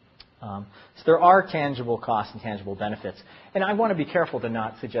 So there are tangible costs and tangible benefits. And I want to be careful to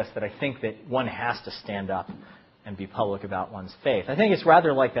not suggest that I think that one has to stand up and be public about one's faith. I think it's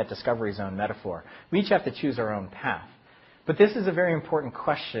rather like that Discovery Zone metaphor. We each have to choose our own path. But this is a very important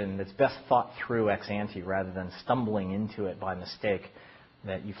question that's best thought through ex ante rather than stumbling into it by mistake,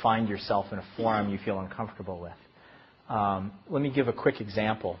 that you find yourself in a forum you feel uncomfortable with. Let me give a quick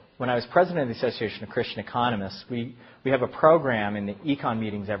example. When I was president of the Association of Christian Economists, we have a program in the econ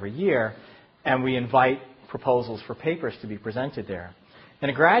meetings every year, and we invite proposals for papers to be presented there. And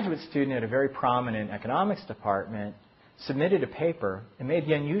a graduate student at a very prominent economics department submitted a paper and made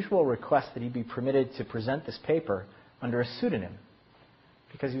the unusual request that he be permitted to present this paper under a pseudonym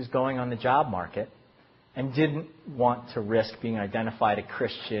because he was going on the job market and didn't want to risk being identified a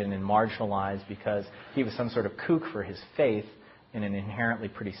Christian and marginalized because he was some sort of kook for his faith in an inherently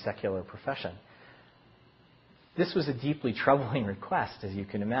pretty secular profession. This was a deeply troubling request, as you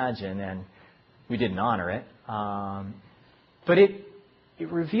can imagine, and we didn't honor it. But it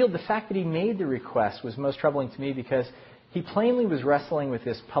revealed the fact that he made the request was most troubling to me because he plainly was wrestling with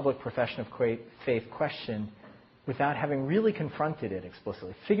this public profession of faith question without having really confronted it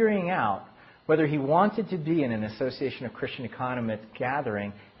explicitly, figuring out whether he wanted to be in an Association of Christian Economists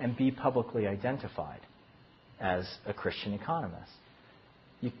gathering and be publicly identified as a Christian economist.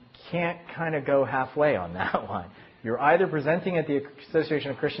 You can't kind of go halfway on that one. You're either presenting at the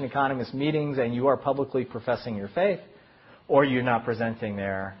Association of Christian Economists meetings and you are publicly professing your faith, or you're not presenting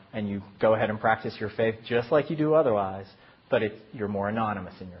there and you go ahead and practice your faith just like you do otherwise, but you're more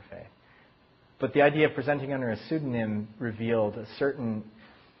anonymous in your faith. But the idea of presenting under a pseudonym revealed a certain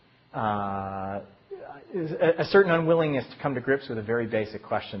unwillingness to come to grips with a very basic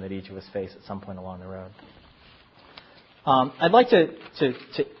question that each of us face at some point along the road. I'd like to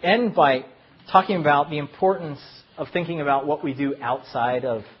end by talking about the importance of thinking about what we do outside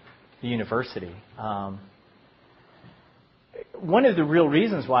of the university. One of the real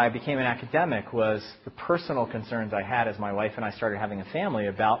reasons why I became an academic was the personal concerns I had as my wife and I started having a family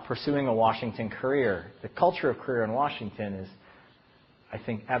about pursuing a Washington career. The culture of career in Washington is, I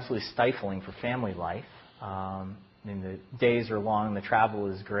think, absolutely stifling for family life. The days are long, the travel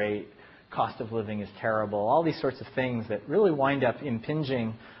is great, cost of living is terrible, all these sorts of things that really wind up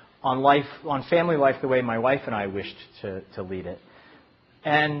impinging on life, on family life the way my wife and I wished to lead it.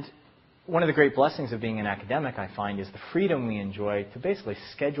 And one of the great blessings of being an academic, I find, is the freedom we enjoy to basically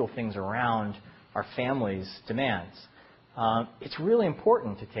schedule things around our family's demands. It's really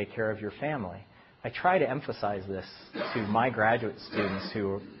important to take care of your family. I try to emphasize this to my graduate students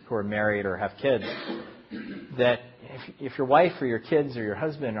who are married or have kids, that if your wife or your kids or your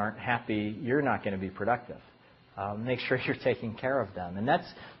husband aren't happy, you're not going to be productive. Make sure you're taking care of them. And that's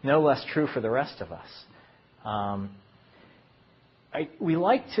no less true for the rest of us. We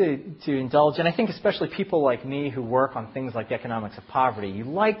like to indulge, and I think especially people like me who work on things like the economics of poverty, you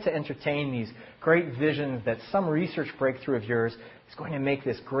like to entertain these great visions that some research breakthrough of yours is going to make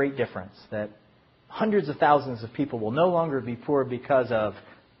this great difference, that hundreds of thousands of people will no longer be poor because of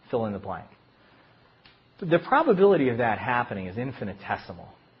fill in the blank. The probability of that happening is infinitesimal.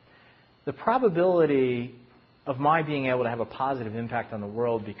 The probability of my being able to have a positive impact on the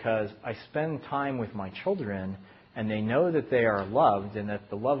world because I spend time with my children and they know that they are loved and that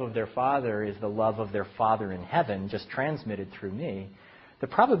the love of their Father is the love of their Father in heaven, just transmitted through me, the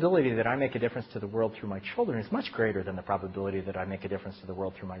probability that I make a difference to the world through my children is much greater than the probability that I make a difference to the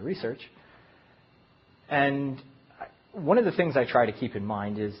world through my research. And one of the things I try to keep in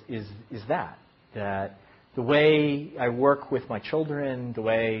mind is that the way I work with my children, the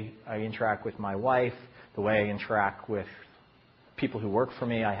way I interact with my wife, the way I interact with people who work for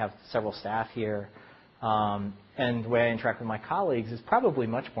me, I have several staff here, and the way I interact with my colleagues is probably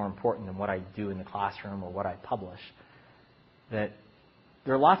much more important than what I do in the classroom or what I publish. That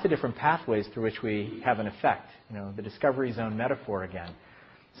there are lots of different pathways through which we have an effect. You know, the discovery zone metaphor again.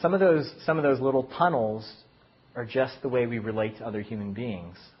 Some of those little tunnels are just the way we relate to other human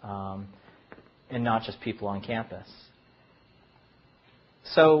beings, and not just people on campus.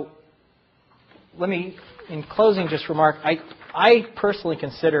 So let me, in closing, just remark, I personally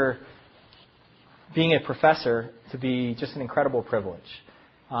consider being a professor to be just an incredible privilege.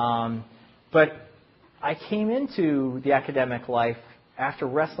 But I came into the academic life after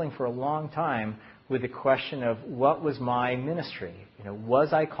wrestling for a long time with the question of what was my ministry. You know,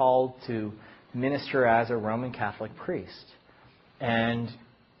 was I called to minister as a Roman Catholic priest? And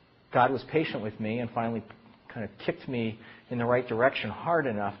God was patient with me and finally kind of kicked me in the right direction hard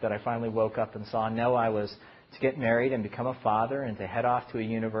enough that I finally woke up and saw, no, I was to get married and become a father and to head off to a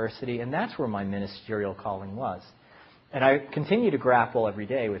university, and that's where my ministerial calling was. And I continue to grapple every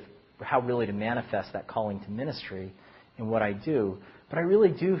day with how really to manifest that calling to ministry in what I do. But I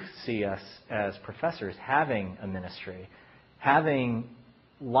really do see us as professors having a ministry, having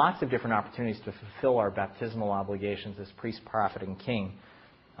lots of different opportunities to fulfill our baptismal obligations as priest, prophet, and king,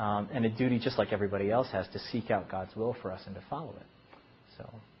 and a duty just like everybody else has to seek out God's will for us and to follow it. So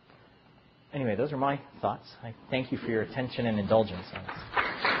anyway, those are my thoughts. I thank you for your attention and indulgence on this.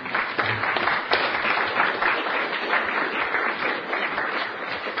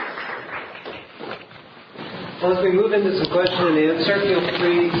 Well, as we move into some question and answer, feel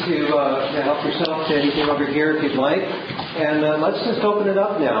free to help yourself to anything over here if you'd like. And let's just open it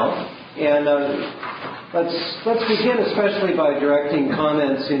up now. And let's begin especially by directing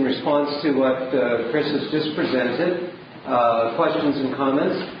comments in response to what Chris has just presented, questions and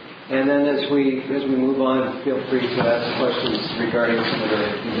comments. And then as we move on, feel free to ask questions regarding some of the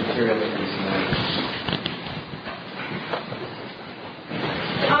material that we submitted.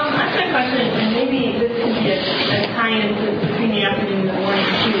 I have a question, and maybe this can be a tie-in between the afternoon and the morning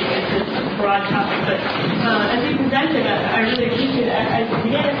too. It's a broad topic, but as you presented, I really appreciate it. I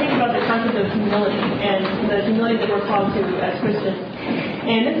began to think about the concept of humility and the humility that we're called to as Christians.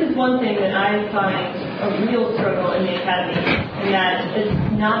 And this is one thing that I find a real struggle in the academy, and that it's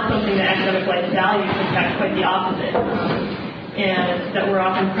not something that academic life values, in fact, quite the opposite. And that we're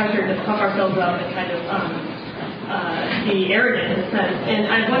often pressured to puff ourselves up and kind of be arrogant in a sense. And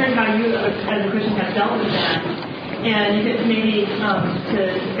I wondered how you, as a Christian, have dealt with that. And you could maybe to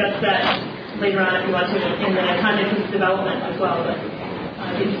discuss that later on if you want to, in the context of development as well. But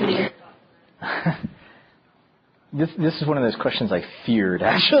interested to hear your thoughts. This is one of those questions I feared,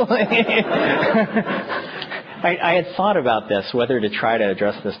 actually. I had thought about this, whether to try to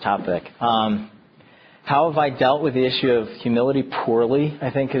address this topic. How have I dealt with the issue of humility? Poorly,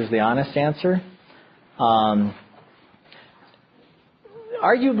 I think, is the honest answer.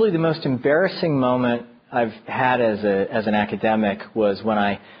 Arguably the most embarrassing moment I've had as an academic was when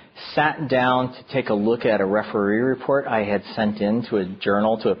I sat down to take a look at a referee report I had sent in to a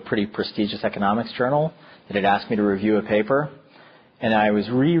journal, to a pretty prestigious economics journal that had asked me to review a paper. And I was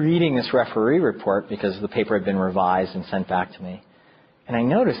rereading this referee report because the paper had been revised and sent back to me. and I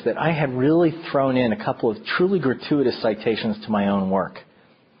noticed that I had really thrown in a couple of truly gratuitous citations to my own work.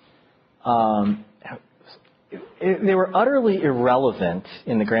 They were utterly irrelevant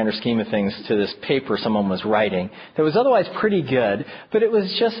in the grander scheme of things to this paper someone was writing that was otherwise pretty good, but it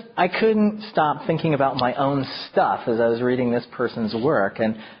was just, I couldn't stop thinking about my own stuff as I was reading this person's work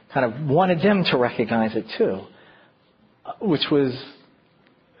and kind of wanted them to recognize it too, which was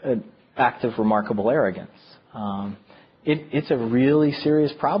an act of remarkable arrogance. It's a really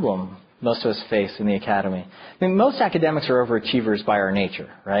serious problem most of us face in the academy. I mean, most academics are overachievers by our nature,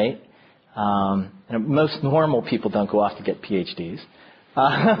 right? And most normal people don't go off to get PhDs.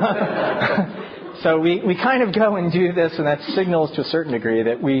 So we kind of go and do this, and that signals to a certain degree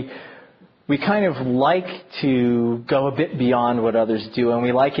that we kind of like to go a bit beyond what others do, and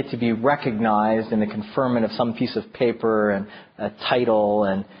we like it to be recognized in the conferment of some piece of paper and a title.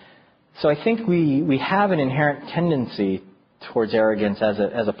 And so I think we have an inherent tendency towards arrogance as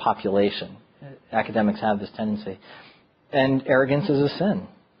a population. Academics have this tendency. And arrogance is a sin.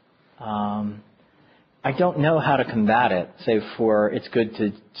 I don't know how to combat it, save for it's good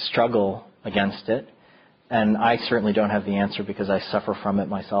to struggle against it. And I certainly don't have the answer because I suffer from it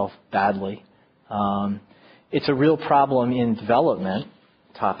myself badly. It's a real problem in development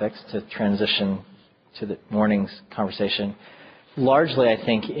topics, to transition to the morning's conversation. Largely, I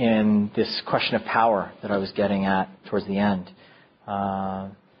think, in this question of power that I was getting at towards the end.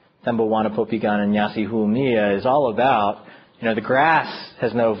 Themba Wanapopigan and Nyasi Huumia is all about, the grass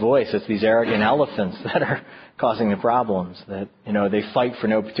has no voice. It's these arrogant elephants that are causing the problems, that, they fight for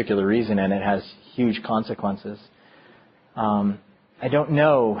no particular reason and it has huge consequences. I don't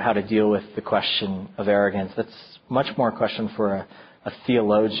know how to deal with the question of arrogance. That's much more a question for a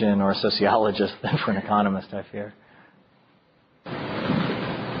theologian or a sociologist than for an economist, I fear.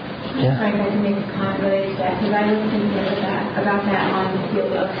 Yeah. I'd like to make a comment related to that, because I was thinking about that on the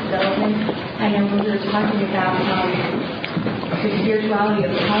field of development. I know when we were talking about the spirituality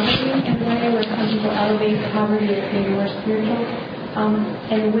of poverty in a way where some people elevate poverty as being more spiritual.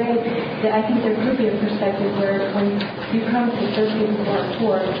 In a way that I think there could be a perspective where when you come to serve people who are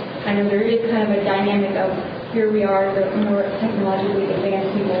poor, I know there is kind of a dynamic of here we are, the more technologically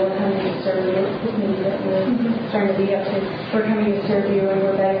advanced people, we're coming to serve you. This means that we're starting to lead up to, we're coming to serve you and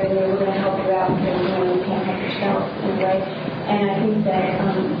we're better than you, we're going to help you out because you can't help yourself in a way. And I think that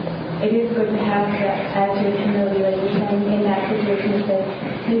it is good to have that attitude of humility, like you're saying, in that situation, that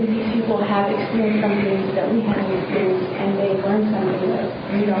maybe these people have experienced something that we haven't experienced, and they've learned something that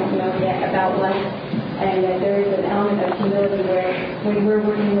we don't know yet about life, and that there is an element of humility where when we're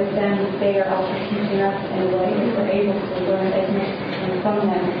working with them, they are also teaching us in a way that we're able to learn as much from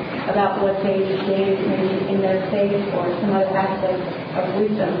them about what they gained maybe in their faith or some other aspect of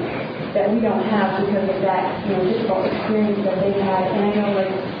wisdom that we don't have because of that difficult experience that they've had. And I know,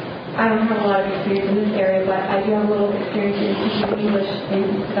 I don't have a lot of experience in this area, but I do have a little experience in teaching English in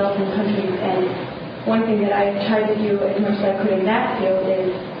developing countries. And one thing that I tried to do as much as I could in that field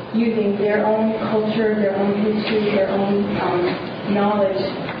is using their own culture, their own history, their own knowledge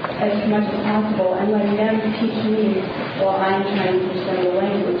as much as possible, and letting them teach me while I'm trying to teach them the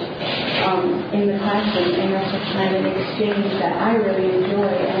language in the classroom. And that's just kind of an exchange that I really enjoy,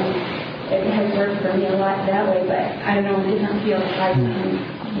 and it has worked for me a lot that way. But I don't know, in different fields, I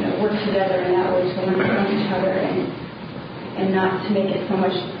can work together in that way to learn from each other and not to make it so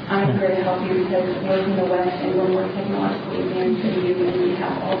much I'm here to help you because we're from the West and we're more technologically advanced than you and we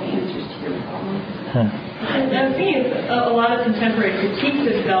have all the answers to your problems. And I think a lot of contemporary critiques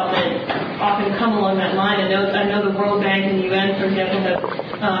of development often come along that line. I know the World Bank and the UN, for example,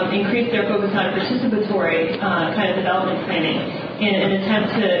 have increased their focus on participatory kind of development planning in an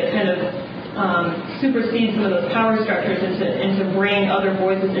attempt to kind of supersede some of those power structures and to bring other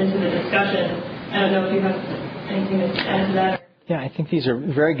voices into the discussion. I don't know if you have anything to add to that. Yeah, I think these are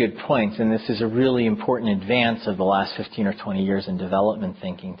very good points, and this is a really important advance of the last 15 or 20 years in development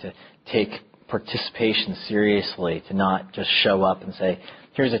thinking, to take participation seriously, to not just show up and say,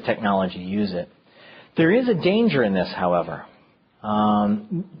 here's a technology, use it. There is a danger in this, however.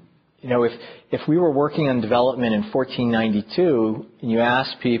 If we were working on development in 1492 and you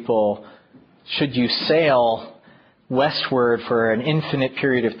asked people, should you sail westward for an infinite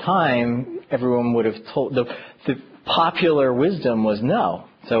period of time, everyone would have told, the popular wisdom was no.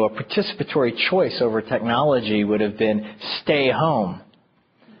 So a participatory choice over technology would have been stay home.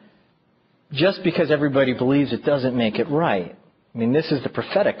 Just because everybody believes it doesn't make it right. I mean, this is the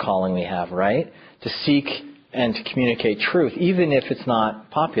prophetic calling we have, right? To seek and to communicate truth, even if it's not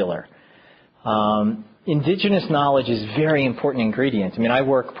popular. Indigenous knowledge is a very important ingredient. I mean, I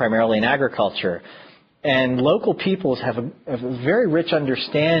work primarily in agriculture. And local peoples have a very rich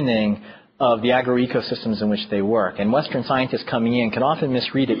understanding of the agroecosystems in which they work. And Western scientists coming in can often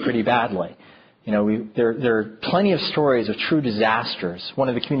misread it pretty badly. There are plenty of stories of true disasters. One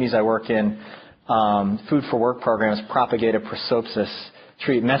of the communities I work in, Food for Work programs propagated prosopis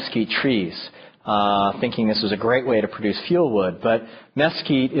mesquite trees, thinking this was a great way to produce fuel wood. But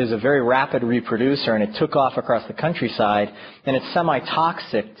mesquite is a very rapid reproducer, and it took off across the countryside, and it's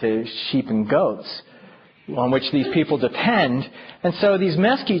semi-toxic to sheep and goats, on which these people depend. And so these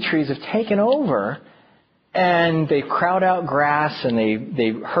mesquite trees have taken over, and they crowd out grass, and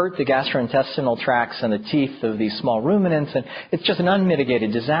they hurt the gastrointestinal tracts and the teeth of these small ruminants, and it's just an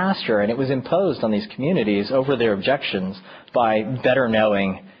unmitigated disaster. And it was imposed on these communities over their objections by better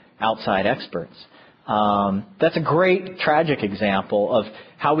knowing outside experts. That's a great tragic example of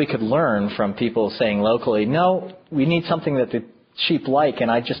how we could learn from people saying locally, no, we need something that the sheep like,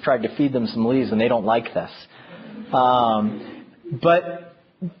 and I just tried to feed them some leaves and they don't like this. But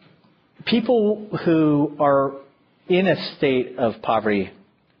people who are in a state of poverty,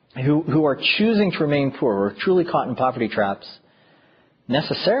 who are choosing to remain poor, or truly caught in poverty traps,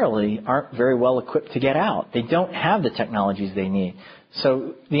 necessarily aren't very well equipped to get out. They don't have the technologies they need.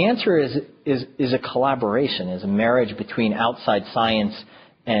 So the answer is a collaboration, is a marriage between outside science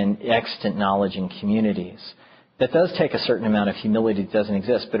and extant knowledge in communities. That does take a certain amount of humility that doesn't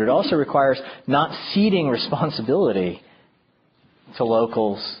exist, but it also requires not ceding responsibility to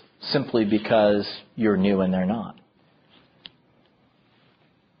locals simply because you're new and they're not.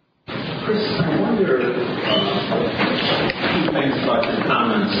 Chris, I wonder a few things about your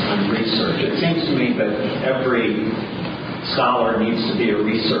comments on research. It seems to me that every scholar needs to be a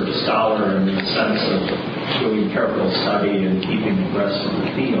research scholar in the sense of doing careful study and keeping abreast of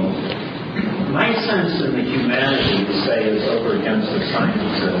the field. My sense in the humanities, say, is over against the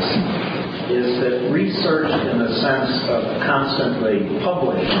sciences, is that research in the sense of constantly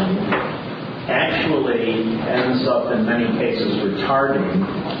publishing actually ends up in many cases retarding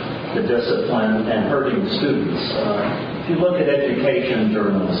the discipline and hurting students. If you look at education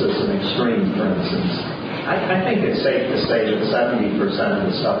journals as an extreme, for instance, I think it's safe to say that 70%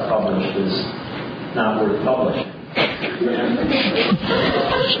 of the stuff published is not worth publishing. And I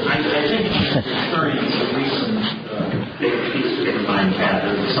think experience a recent piece of mine had,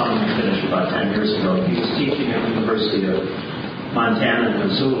 or some finished about 10 years ago. He was teaching at the University of Montana in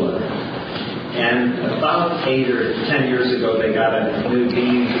Missoula. And about 8 or 10 years ago, they got a new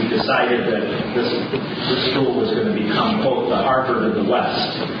dean who decided that this school was going to become, quote, the Harvard of the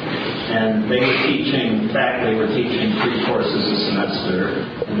West. And they were teaching, in fact, they were teaching 3 courses a semester,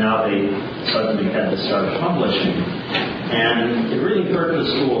 and now they suddenly had to start publishing. And it really hurt the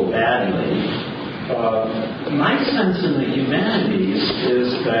school badly. My sense in the humanities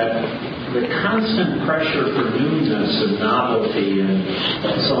is that the constant pressure for newness and novelty and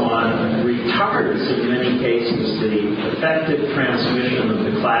so on retards, in many cases, the effective transmission of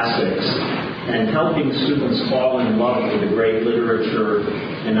the classics and helping students fall in love with the great literature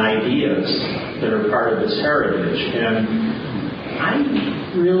and ideas that are part of this heritage. And I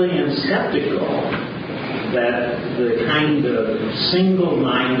really am skeptical that the kind of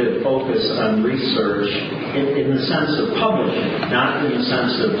single-minded focus on research in the sense of publishing, not in the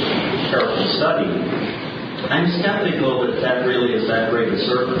sense of careful study, I'm skeptical that that really is that great a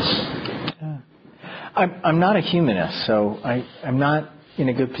service. I'm not a humanist, so I'm not in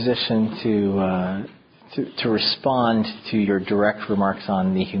a good position to respond to your direct remarks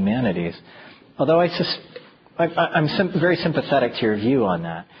on the humanities, although I'm very sympathetic to your view on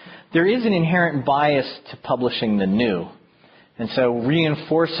that. There is an inherent bias to publishing the new, and so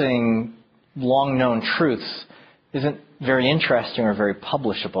reinforcing long-known truths isn't very interesting or very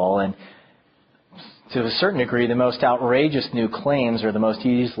publishable, and to a certain degree, the most outrageous new claims are the most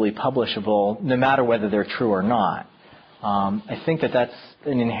easily publishable, no matter whether they're true or not. I think that that's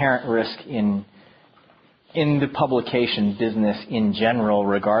an inherent risk in the publication business in general,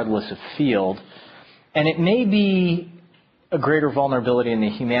 regardless of field, and it may be a greater vulnerability in the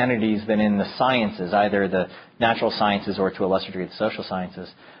humanities than in the sciences, either the natural sciences or to a lesser degree the social sciences,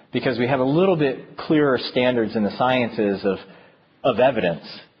 because we have a little bit clearer standards in the sciences of evidence.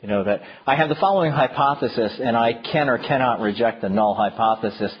 You know, that I have the following hypothesis and I can or cannot reject the null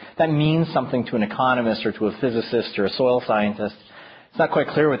hypothesis. That means something to an economist or to a physicist or a soil scientist. It's not quite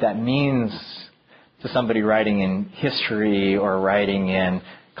clear what that means to somebody writing in history or writing in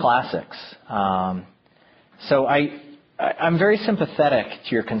classics. So I'm very sympathetic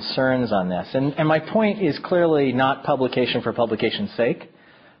to your concerns on this. And my point is clearly not publication for publication's sake,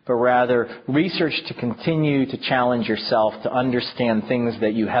 but rather research to continue to challenge yourself to understand things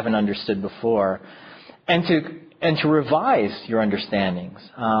that you haven't understood before. and to revise your understandings.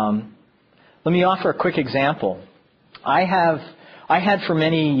 Let me offer a quick example. I had for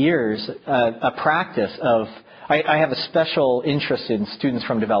many years a practice of, I have a special interest in students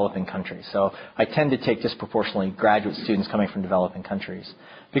from developing countries. So I tend to take disproportionately graduate students coming from developing countries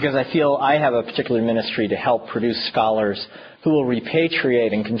because I feel I have a particular ministry to help produce scholars who will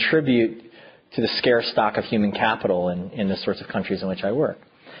repatriate and contribute to the scarce stock of human capital in the sorts of countries in which I work.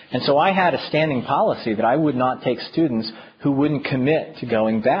 And so I had a standing policy that I would not take students who wouldn't commit to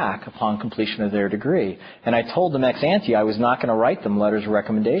going back upon completion of their degree. And I told them ex ante I was not going to write them letters of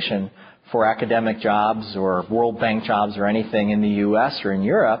recommendation for academic jobs or World Bank jobs or anything in the U.S. or in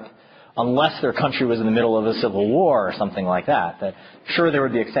Europe unless their country was in the middle of a civil war or something like that. That sure, there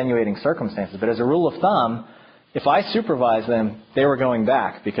would be extenuating circumstances, but as a rule of thumb, if I supervised them, they were going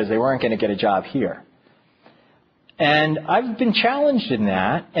back because they weren't going to get a job here. And I've been challenged in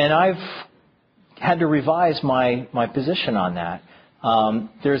that, and I've had to revise my position on that.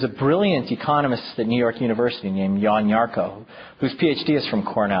 There's a brilliant economist at New York University named Jan Yarko, whose PhD is from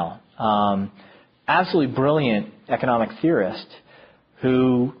Cornell. Absolutely brilliant economic theorist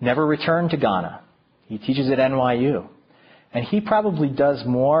who never returned to Ghana. He teaches at NYU. And he probably does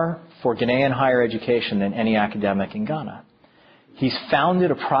more for Ghanaian higher education than any academic in Ghana. He's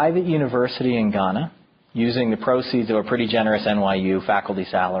founded a private university in Ghana using the proceeds of a pretty generous NYU faculty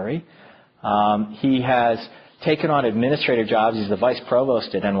salary. He has taken on administrative jobs. He's the vice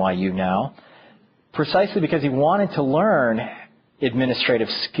provost at NYU now, precisely because he wanted to learn administrative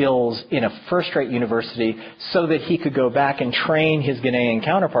skills in a first-rate university so that he could go back and train his Ghanaian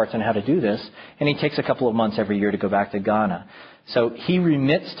counterparts on how to do this. And he takes a couple of months every year to go back to Ghana. So he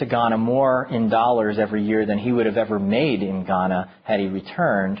remits to Ghana more in dollars every year than he would have ever made in Ghana had he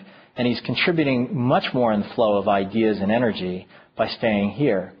returned. And he's contributing much more in the flow of ideas and energy by staying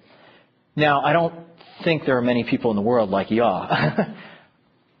here. Now, I don't think there are many people in the world like Ya.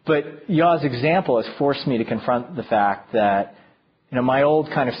 But Ya's example has forced me to confront the fact that, my old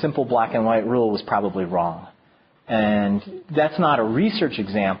kind of simple black and white rule was probably wrong. And that's not a research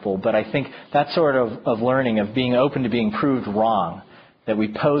example, but I think that sort of learning, of being open to being proved wrong, that we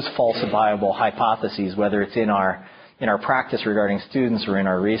pose falsifiable hypotheses, whether it's in our practice regarding students or in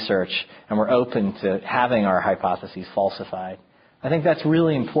our research, and we're open to having our hypotheses falsified. I think that's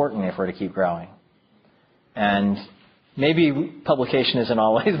really important if we're to keep growing. And maybe publication isn't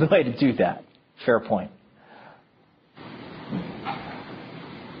always the way to do that. Fair point.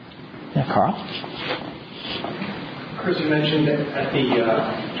 Yeah, Carl? Chris, you mentioned at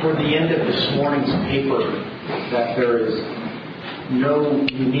toward the end of this morning's paper that there is no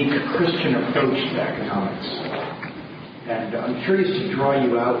unique Christian approach to economics. And I'm curious to draw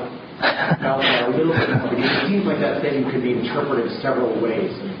you out about that a little bit more, because it seems like that statement could be interpreted several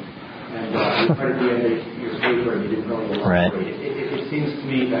ways. And right at the end of your paper, you didn't really elaborate. Right. It seems to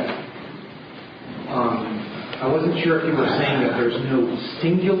me that I wasn't sure if you were saying that there's no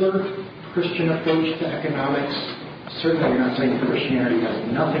singular Christian approach to economics. Certainly you're not saying Christianity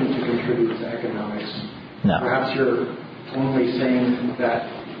has nothing to contribute to economics. No. Perhaps you're only saying that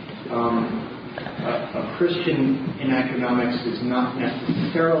a Christian in economics is not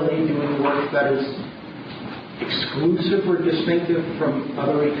necessarily doing work that is exclusive or distinctive from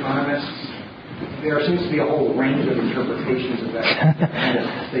other economists. There seems to be a whole range of interpretations of that kind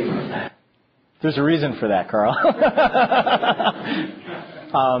of statement. There's a reason for that, Carl.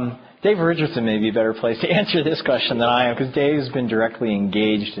 Dave Richardson may be a better place to answer this question than I am, because Dave's been directly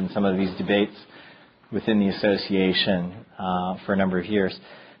engaged in some of these debates within the association for a number of years.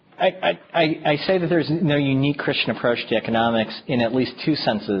 I say that there's no unique Christian approach to economics in at least two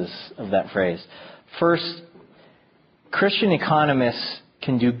senses of that phrase. First, Christian economists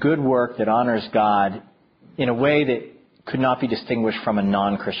can do good work that honors God in a way that could not be distinguished from a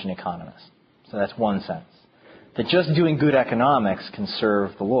non-Christian economist. So that's one sense. That just doing good economics can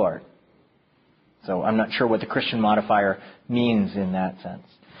serve the Lord. So I'm not sure what the Christian modifier means in that sense.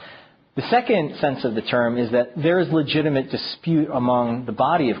 The second sense of the term is that there is legitimate dispute among the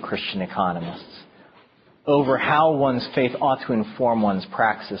body of Christian economists over how one's faith ought to inform one's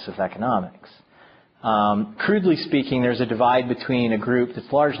praxis of economics. Crudely speaking, there's a divide between a group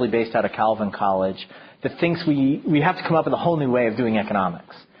that's largely based out of Calvin College that thinks we have to come up with a whole new way of doing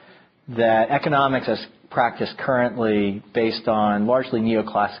economics. That economics as practiced currently, based on largely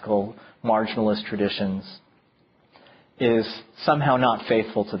neoclassical marginalist traditions, is somehow not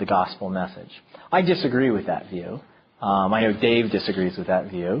faithful to the gospel message. I disagree with that view. I know Dave disagrees with that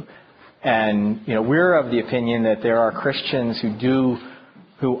view. And, we're of the opinion that there are Christians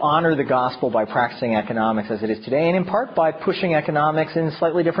who honor the gospel by practicing economics as it is today, and in part by pushing economics in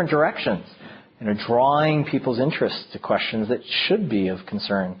slightly different directions. drawing people's interest to questions that should be of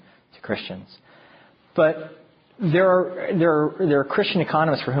concern to Christians. But there are Christian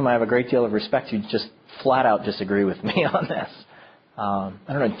economists for whom I have a great deal of respect who just flat out disagree with me on this. I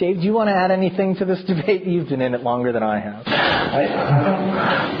don't know, Dave, do you want to add anything to this debate? You've been in it longer than I have. I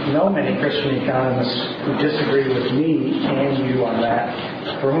don't know many Christian economists who disagree with me and you on that,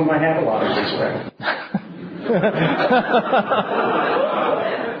 for whom I have a lot of respect.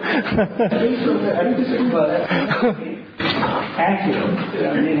 Accurate. I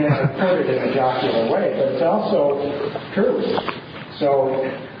mean, I put it in a jocular way, but it's also true. So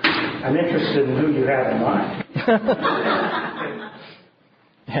I'm interested in who you have in mind.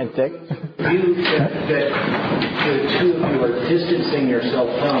 And Dick? view that the two of you are distancing yourself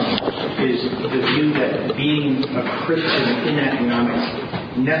from is the view that being a Christian in economics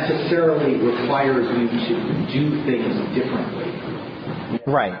necessarily requires you to do things differently.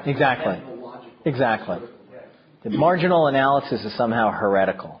 Right, exactly. Exactly. The marginal analysis is somehow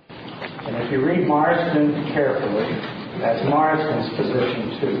heretical. And if you read Marsden carefully, that's Marsden's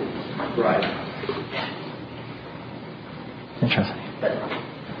position too. Right. Interesting. But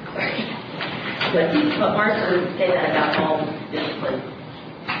Marsden would say that about all disciplines.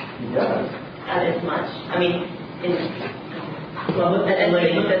 He does. Not as much. I mean, I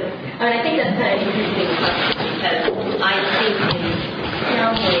think that's kind of interesting because I think in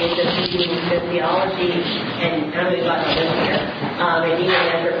some ways of reading sociology, and I'm going to go out to this here, and even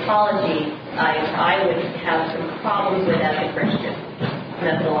anthropology, I would have some problems with as a Christian,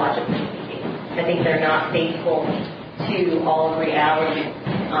 methodologically speaking. I think they're not faithful to all of reality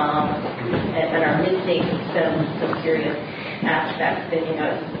and are missing some serious aspects that,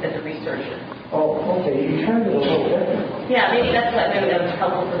 as a researcher. Oh, okay. You turned it a little different. Yeah, maybe that was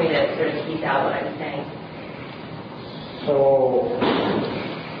helpful for me to sort of tease out what I'm saying. So,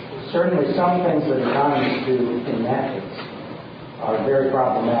 certainly some things that economists do in methods are very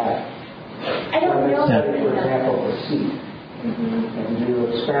problematic. I don't know. For example, deceit. And do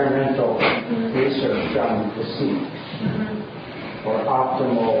experimental research on deceit or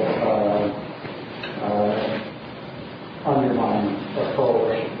optimal undermining of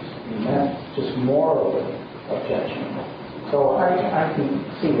coalitions. And that's just morally objectionable. So I can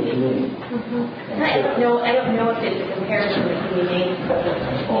see what you mean. I don't know if it's a comparison between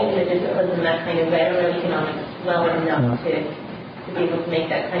the disciplines and that kind of way. I don't know economics well enough to be able to make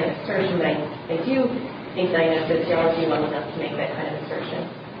that kind of assertion, but I do think that I know sociology well enough to make that kind of assertion.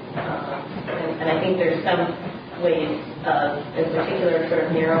 And I think there's some ways of, in particular, sort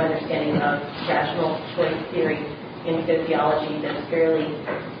of narrow understanding of rational choice theory in sociology that's fairly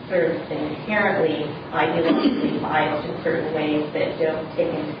sort of inherently ideologically biased in certain ways that don't take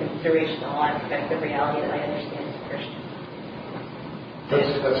into consideration all aspects of reality that I understand as a Christian.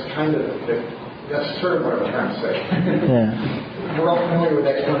 That's sort of what I'm trying to say. Yeah. We're all familiar with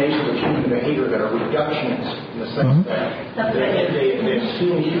explanations of human behavior that are reductionist in the sense that they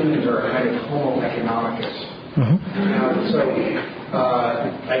assume humans are a kind of homo economicus.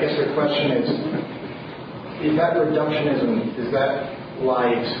 I guess the question is that reductionism, does that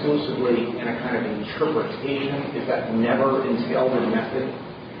lie exclusively in a kind of interpretation? Is that never entailed in method?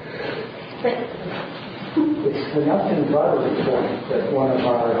 It's the nothing but report that one of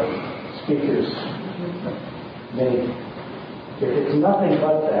our speakers made. If it's nothing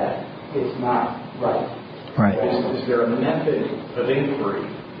but that, it's not right. Right. Is there a method of inquiry?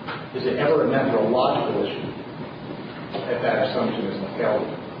 Is it ever a methodological issue if that assumption is held?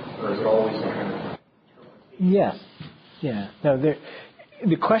 Or is it always a kind of... Yes. Yeah. No,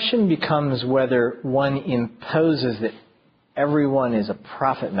 the question becomes whether one imposes that everyone is a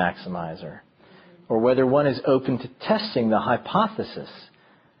profit maximizer, or whether one is open to testing the hypothesis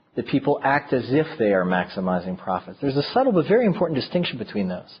that people act as if they are maximizing profits. There's a subtle but very important distinction between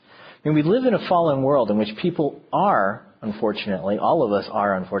those. I mean, we live in a fallen world in which people are, unfortunately, all of us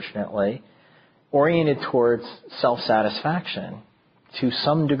are, unfortunately, oriented towards self-satisfaction to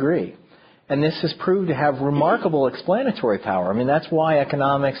some degree. And this has proved to have remarkable explanatory power. I mean, that's why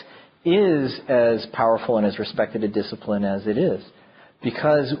economics is as powerful and as respected a discipline as it is.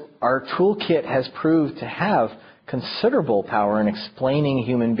 Because our toolkit has proved to have considerable power in explaining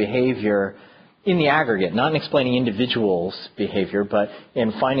human behavior in the aggregate, not in explaining individuals' behavior, but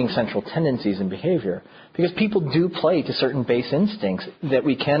in finding central tendencies in behavior. Because people do play to certain base instincts that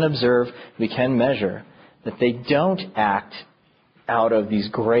we can observe, we can measure, that they don't act out of these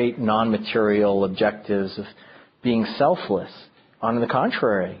great non-material objectives of being selfless. On the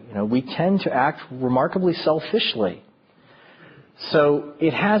contrary, we tend to act remarkably selfishly. So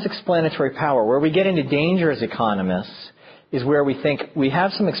it has explanatory power. Where we get into danger as economists is where we think we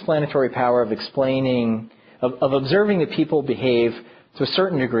have some explanatory power of explaining, of observing that people behave to a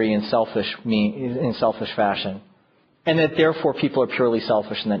certain degree in selfish fashion, and that therefore people are purely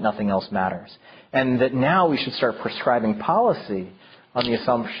selfish and that nothing else matters. And that now we should start prescribing policy on the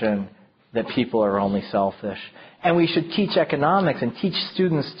assumption that people are only selfish. And we should teach economics and teach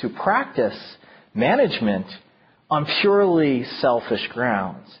students to practice management on purely selfish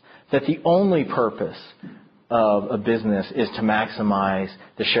grounds. That the only purpose of a business is to maximize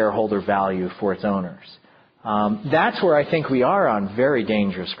the shareholder value for its owners. That's where I think we are on very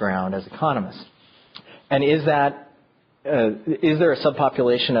dangerous ground as economists. And is there a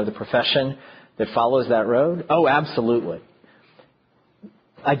subpopulation of the profession that follows that road? Oh, absolutely.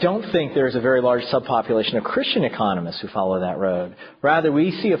 I don't think there's a very large subpopulation of Christian economists who follow that road. Rather, we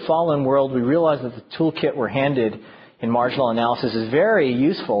see a fallen world. We realize that the toolkit we're handed in marginal analysis is very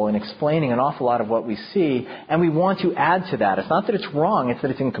useful in explaining an awful lot of what we see, and we want to add to that. It's not that it's wrong, it's that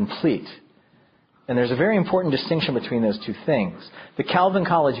it's incomplete. And there's a very important distinction between those two things. The Calvin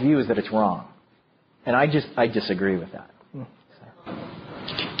College view is that it's wrong. And I disagree with that.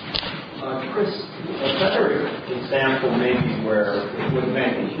 Chris, a better example maybe where it would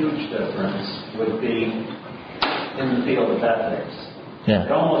make a huge difference would be in the field of ethics. Yeah.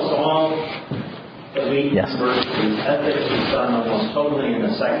 At almost all elite universities, ethics is done almost totally in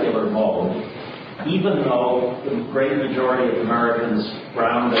a secular mode, even though the great majority of Americans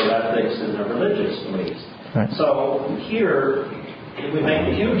ground their ethics in their religious beliefs. Right. So here, it would make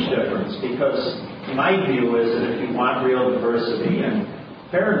a huge difference because my view is that if you want real diversity and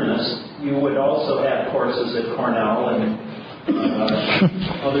fairness, you would also have courses at Cornell and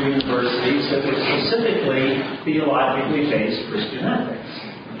other universities that were specifically theologically based Christian ethics.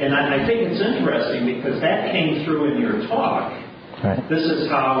 And I think it's interesting because that came through in your talk. Right. This is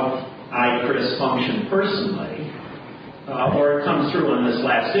how I, Chris, function personally. Or it comes through in this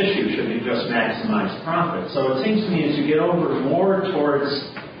last issue, should we just maximize profit? So it seems to me as you get over more towards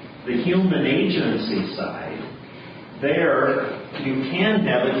the human agency side, there you can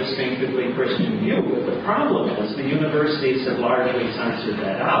have a distinctively Christian view. But the problem is the universities have largely censored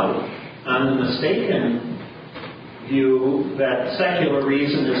that out on the mistaken view that secular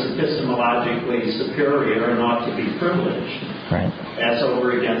reason is epistemologically superior and ought to be privileged, right, as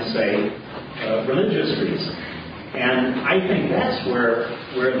over against, say, religious reason. And I think that's where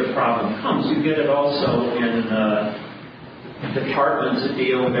the problem comes. You get it also in departments that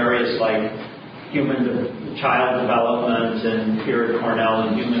deal with areas like child development and here at Cornell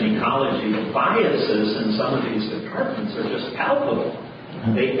and human ecology. The biases in some of these departments are just palpable.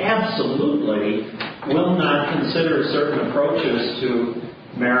 They absolutely will not consider certain approaches to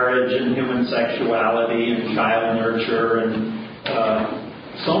marriage and human sexuality and child nurture and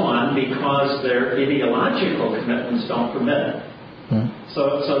so on because their ideological commitments don't permit it.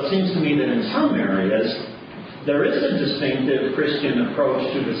 So it seems to me that in some areas there is a distinctive Christian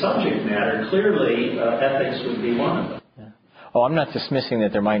approach to the subject matter. Clearly, ethics would be one of them. Yeah. Oh, I'm not dismissing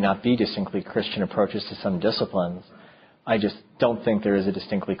that there might not be distinctly Christian approaches to some disciplines. I just don't think there is a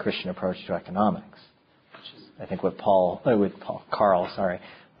distinctly Christian approach to economics. Which is, I think, what Carl's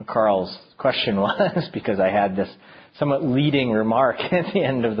question was, because I had this somewhat leading remark at the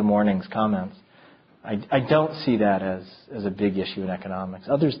end of the morning's comments. I don't see that as a big issue in economics.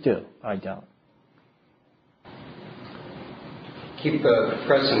 Others do. I don't. Keep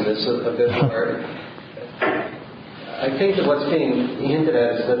pressing this a bit more. I think that what's being hinted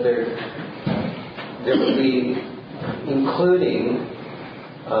at is that there will be including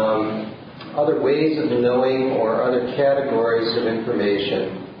other ways of knowing or other categories of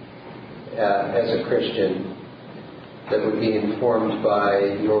information as a Christian that would be informed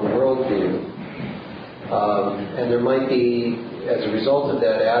by your worldview. And there might be, as a result of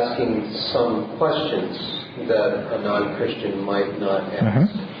that, asking some questions that a non-Christian might not ask.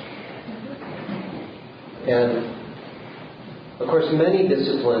 And, of course, many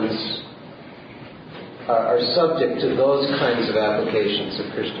disciplines are subject to those kinds of applications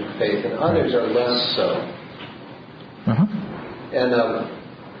of Christian faith, and others are less so. And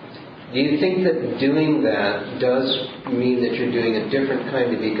do you think that doing that does mean that you're doing a different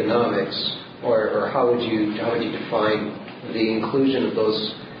kind of economics, or how would you define the inclusion of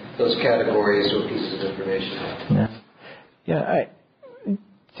those categories or pieces of information?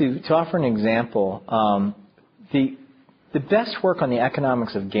 To offer an example, the best work on the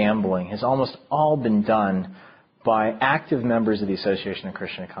economics of gambling has almost all been done by active members of the Association of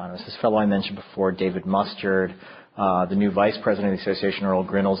Christian Economists. This fellow I mentioned before, David Mustard, the new vice president of the association, Earl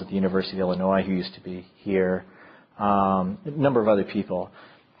Grinnells at the University of Illinois, who used to be here, a number of other people.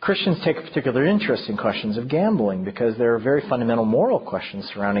 Christians take a particular interest in questions of gambling because there are very fundamental moral questions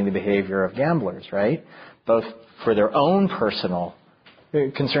surrounding the behavior of gamblers, right? Both for their own personal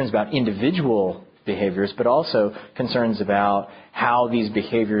concerns about individual behaviors, but also concerns about how these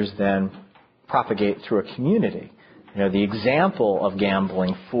behaviors then propagate through a community. You know, the example of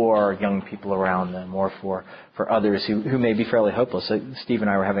gambling for young people around them or for others who may be fairly hopeless. So Steve and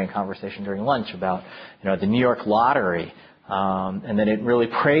I were having a conversation during lunch about, the New York lottery, and that it really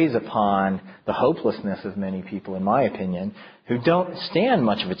preys upon the hopelessness of many people, in my opinion, who don't stand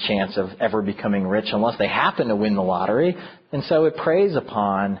much of a chance of ever becoming rich unless they happen to win the lottery. And so it preys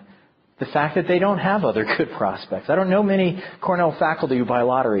upon the fact that they don't have other good prospects. I don't know many Cornell faculty who buy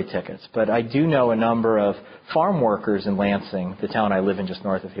lottery tickets, but I do know a number of farm workers in Lansing, the town I live in just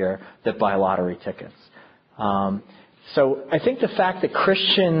north of here, that buy lottery tickets. So I think the fact that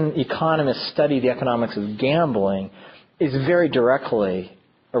Christian economists study the economics of gambling is very directly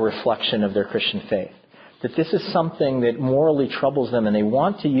a reflection of their Christian faith. That this is something that morally troubles them, and they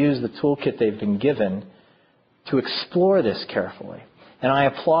want to use the toolkit they've been given to explore this carefully. And I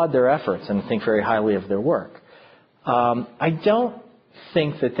applaud their efforts and think very highly of their work. I don't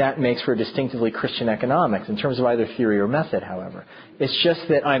think that makes for distinctively Christian economics in terms of either theory or method, however. It's just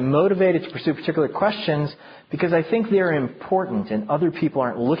that I'm motivated to pursue particular questions because I think they're important and other people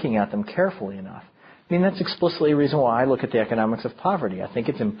aren't looking at them carefully enough. I mean, that's explicitly a reason why I look at the economics of poverty. I think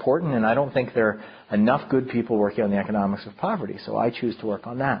it's important, and I don't think there are enough good people working on the economics of poverty, so I choose to work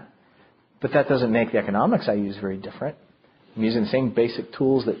on that. But that doesn't make the economics I use very different. I'm using the same basic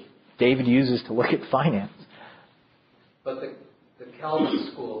tools that David uses to look at finance. But the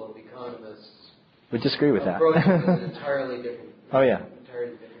Calvinist school of economists would disagree with that. Approach is an entirely different. Oh yeah.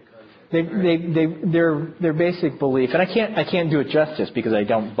 Entirely different concept. Their basic belief, and I can't do it justice because I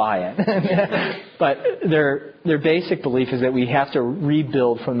don't buy it. But their basic belief is that we have to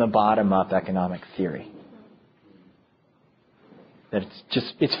rebuild from the bottom up economic theory. That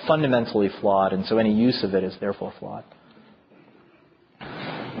it's fundamentally flawed, and so any use of it is therefore flawed.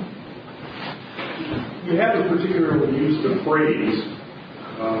 You haven't particularly used the phrase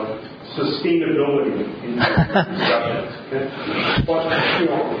sustainability in your discussions. But,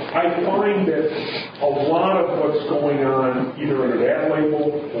 I find that a lot of what's going on, either under that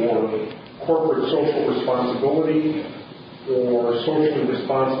label or corporate social responsibility or socially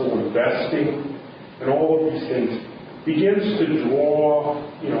responsible investing and all of these things, begins to draw,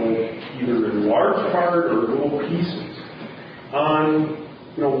 either in large part or little pieces on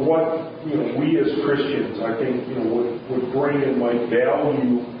what we as Christians, I think, would bring and might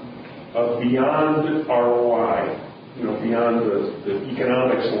value beyond ROI, beyond the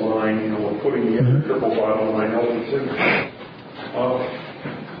economics line, and putting the triple bottom line elements in there.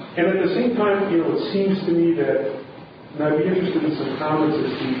 And at the same time, it seems to me that, and I'd be interested in some comments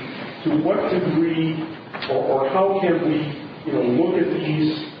as to what degree or how can we, look at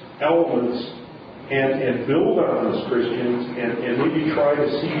these elements and build on as Christians and maybe try to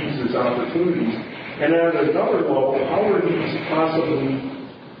see these as opportunities. And at another level, how are these possibly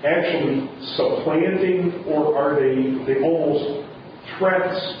actually supplanting, or are they almost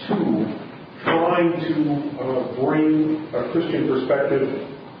threats to trying to bring a Christian perspective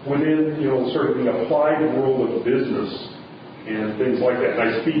within, sort of the applied world of business and things like that? And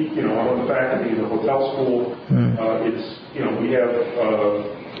I speak, I'm on the faculty in the hotel school. We have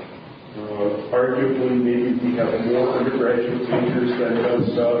arguably, maybe we have more undergraduate majors than does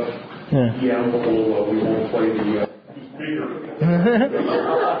EM, although we won't play the bigger.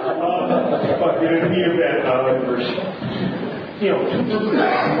 But in any event,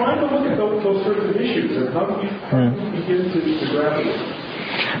 trying to look at those sort of issues and how do you begin to grapple with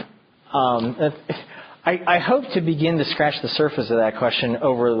them? I hope to begin to scratch the surface of that question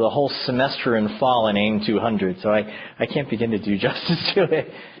over the whole semester in fall in AIM 200, so I can't begin to do justice to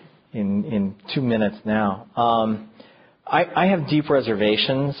it in 2 minutes now. I have deep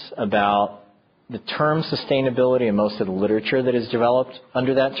reservations about the term sustainability and most of the literature that is developed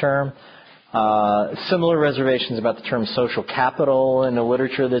under that term. Similar reservations about the term social capital and the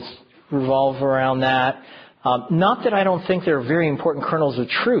literature that's revolved around that. Not that I don't think there are very important kernels of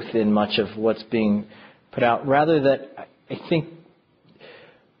truth in much of what's being put out, rather that I think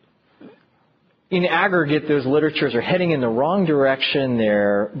in aggregate those literatures are heading in the wrong direction.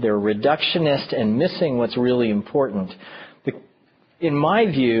 They're reductionist and missing what's really important. In my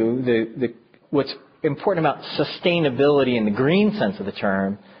view, what's important about sustainability in the green sense of the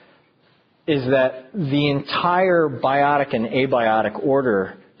term is that the entire biotic and abiotic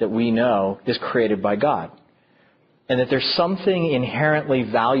order that we know is created by God. and that there's something inherently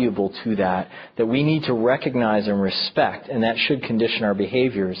valuable to that we need to recognize and respect, and that should condition our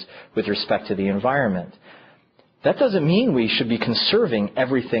behaviors with respect to the environment. That doesn't mean we should be conserving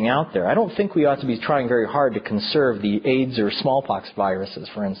everything out there. I don't think we ought to be trying very hard to conserve the AIDS or smallpox viruses,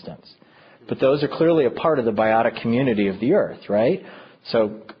 for instance. But those are clearly a part of the biotic community of the earth, right?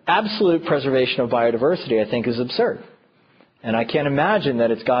 So absolute preservation of biodiversity, I think, is absurd. And I can't imagine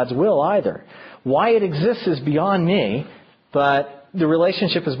that it's God's will either. Why it exists is beyond me, but the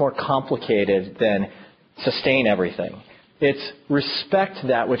relationship is more complicated than sustain everything. It's respect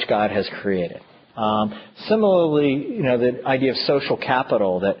that which God has created. Similarly, the idea of social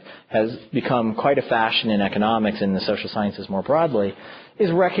capital that has become quite a fashion in economics and the social sciences more broadly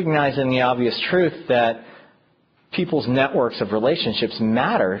is recognizing the obvious truth that people's networks of relationships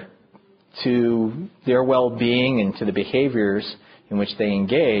matter to their well-being and to the behaviors in which they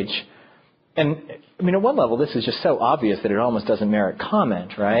engage. And, at one level, this is just so obvious that it almost doesn't merit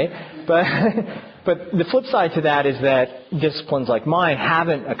comment, right? But the flip side to that is that disciplines like mine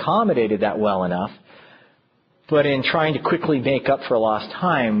haven't accommodated that well enough. But in trying to quickly make up for lost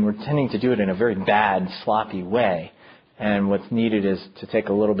time, we're tending to do it in a very bad, sloppy way. And what's needed is to take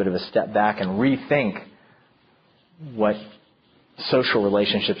a little bit of a step back and rethink what social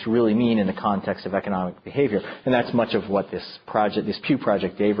relationships really mean in the context of economic behavior. And that's much of what this Pew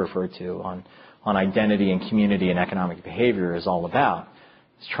Project Dave referred to on identity and community and economic behavior is all about.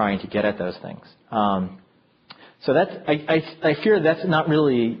 It's trying to get at those things. So that's, I fear that's not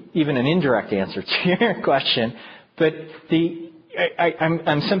really even an indirect answer to your question, but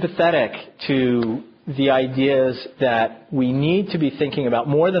I'm sympathetic to the ideas that we need to be thinking about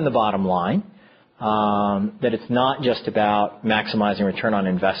more than the bottom line, that it's not just about maximizing return on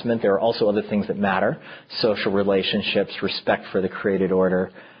investment. There are also other things that matter, social relationships, respect for the created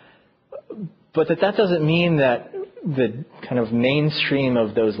order, but that doesn't mean that the kind of mainstream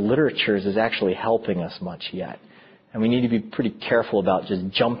of those literatures is actually helping us much yet. And we need to be pretty careful about just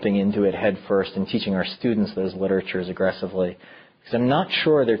jumping into it head first and teaching our students those literatures aggressively, because I'm not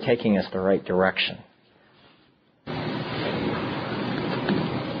sure they're taking us the right direction.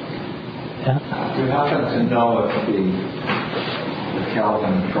 Yeah. Do you happen to know if the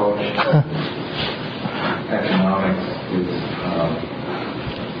Calvin approach to economics is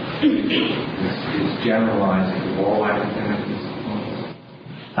generalized to all academic disciplines?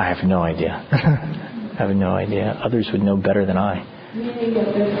 I have no idea. I have no idea. Others would know better than I. Meaning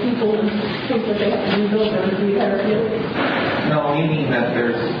that the people think that they have to rebuild them to be better fields? No, meaning that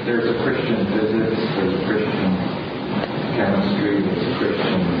there's a Christian physics, there's a Christian chemistry, there's a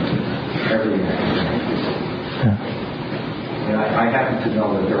Christian every academic discipline. Yeah. And I happen to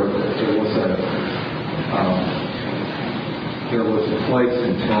know that there was a place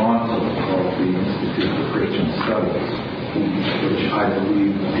in Toronto called the Institute for Christian Studies, which I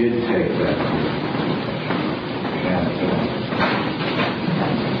believe did take that view. And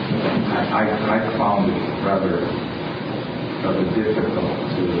I found it rather difficult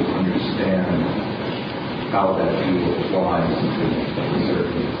to understand how that view applies to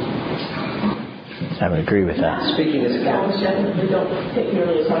certain. I would agree with that. Speaking as a Scholars definitely don't take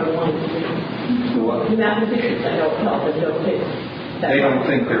nearly as hard a line. The mathematicians I don't help and don't take that. They don't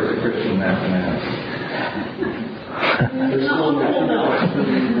think there's a Christian mathematics. There's no.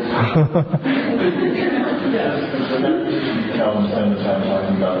 Calvin spent the time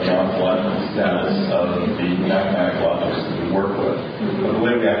talking about the non-flat status of the mathematical objects that we work with. But the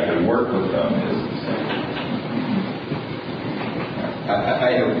way we actually work with them is the same.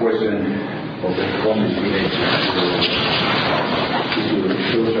 I have a question of the comments related to the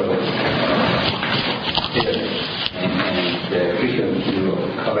social and the Christian view of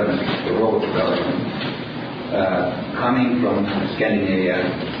covenant, the role of covenant. Coming from Scandinavia,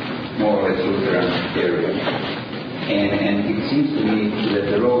 more or less Lutheran area. And it seems to me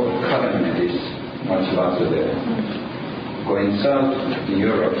that the role of covenant is much larger there. Going south in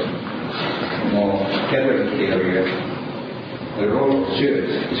Europe, more Catholic area, the role of church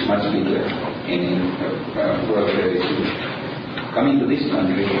is much bigger in world tradition. Coming to this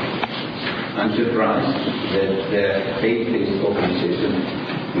country, I'm surprised that the faith-based organization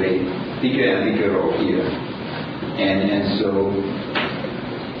play bigger and bigger role here. And so,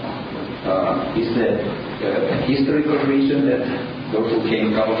 is that a historical reason that those who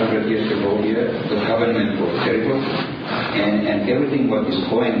came a couple hundred years ago here, the covenant was terrible, and everything what is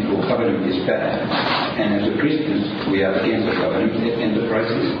going through covenant is bad. And as a Christians, we are against the covenant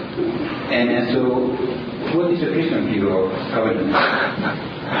enterprises. And so, what is a Christian view of covenant?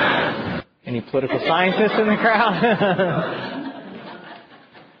 Any political scientists in the crowd?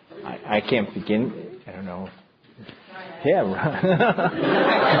 I can't begin. I don't know. Yeah.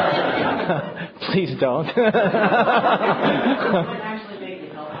 Please don't.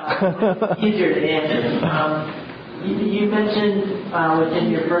 Easier to answer. You mentioned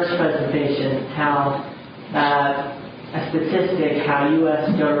within your first presentation how a statistic how U.S.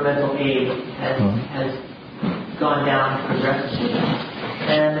 governmental aid has gone down progressively.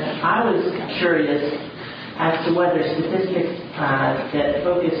 And I was curious as to whether statistics that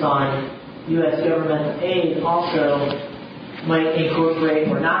focus on U.S. governmental aid also might incorporate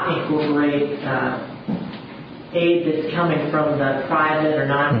or not incorporate aid that's coming from the private or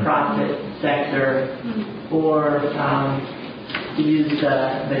nonprofit sector, or to use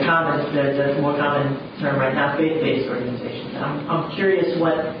the more common term right now, faith-based organizations. I'm curious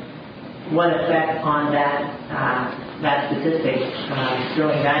what effect on that statistic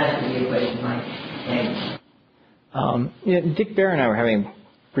throwing that into the equation might make. Dick Barrett and I were having a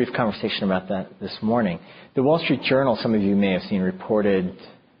brief conversation about that this morning. The Wall Street Journal, some of you may have seen, reported,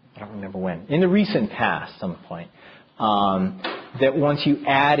 I don't remember when, in the recent past, some point, that once you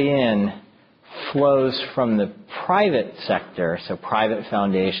add in flows from the private sector, so private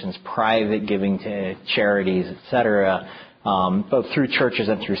foundations, private giving to charities, etc., both through churches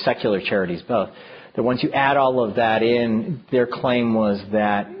and through secular charities, both, that once you add all of that in, their claim was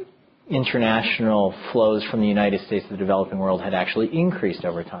that international flows from the United States to the developing world had actually increased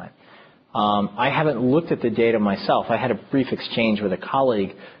over time. I haven't looked at the data myself. I had a brief exchange with a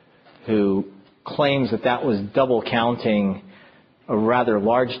colleague who claims that was double counting a rather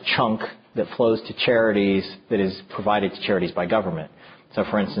large chunk that flows to charities that is provided to charities by government. So,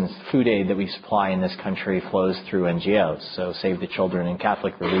 for instance, food aid that we supply in this country flows through NGOs. So Save the Children and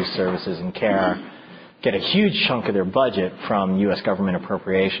Catholic Relief Services and CARE get a huge chunk of their budget from U.S. government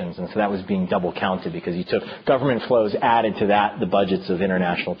appropriations. And so that was being double counted because you took government flows, added to that the budgets of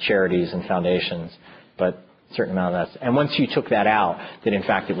international charities and foundations, but a certain amount of that. And once you took that out, that in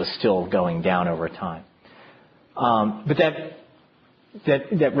fact it was still going down over time. But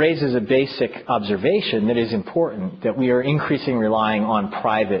that raises a basic observation that is important, that we are increasingly relying on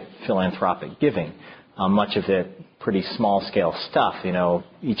private philanthropic giving, much of it pretty small-scale stuff,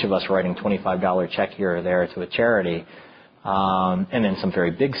 each of us writing $25 check here or there to a charity, and then some very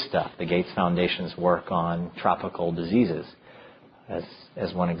big stuff. The Gates Foundation's work on tropical diseases,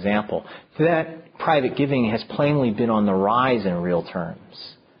 as one example. So that private giving has plainly been on the rise in real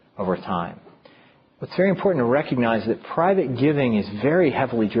terms over time. What's very important to recognize is that private giving is very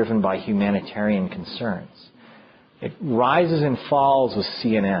heavily driven by humanitarian concerns. It rises and falls with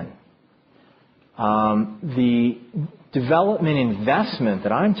CNN. The development investment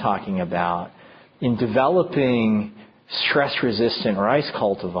that I'm talking about in developing stress-resistant rice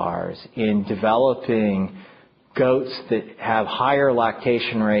cultivars, in developing goats that have higher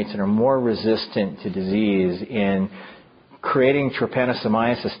lactation rates and are more resistant to disease, in creating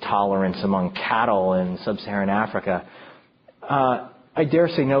trypanosomiasis tolerance among cattle in sub-Saharan Africa, I dare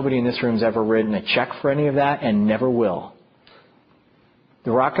say nobody in this room has ever written a check for any of that and never will. The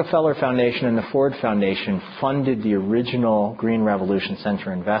Rockefeller Foundation and the Ford Foundation funded the original Green Revolution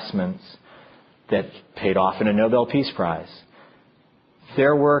Center investments that paid off in a Nobel Peace Prize.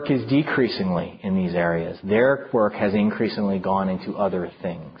 Their work is decreasingly in these areas. Their work has increasingly gone into other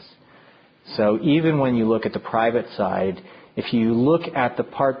things. So even when you look at the private side, if you look at the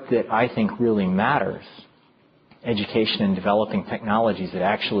part that I think really matters, education and developing technologies that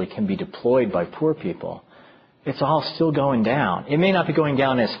actually can be deployed by poor people, it's all still going down. It may not be going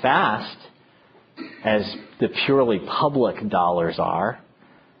down as fast as the purely public dollars are,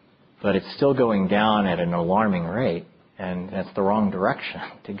 but it's still going down at an alarming rate, and that's the wrong direction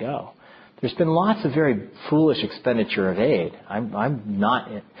to go. There's been lots of very foolish expenditure of aid. I'm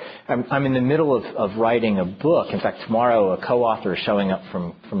in the middle of writing a book. In fact, tomorrow a co-author is showing up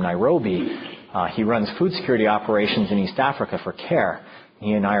from Nairobi. He runs food security operations in East Africa for CARE.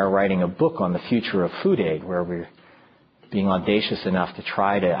 He and I are writing a book on the future of food aid, where we're being audacious enough to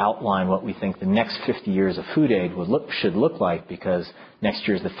try to outline what we think the next 50 years of food aid should look like, because next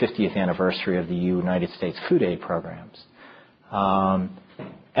year is the 50th anniversary of the United States food aid programs.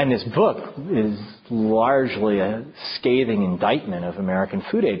 And this book is largely a scathing indictment of American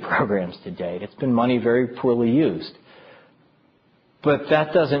food aid programs to date. It's been money very poorly used. But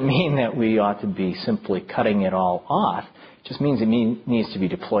that doesn't mean that we ought to be simply cutting it all off. It just means it needs to be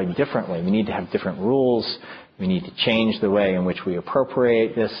deployed differently. We need to have different rules. We need to change the way in which we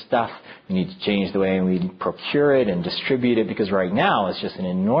appropriate this stuff. We need to change the way we procure it and distribute it, because right now it's just an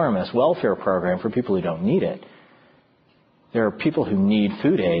enormous welfare program for people who don't need it. There are people who need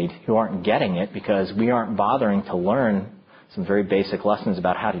food aid who aren't getting it because we aren't bothering to learn some very basic lessons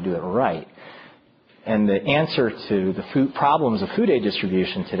about how to do it right. And the answer to the food problems of food aid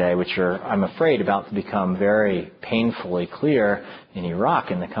distribution today, which are, I'm afraid, about to become very painfully clear in Iraq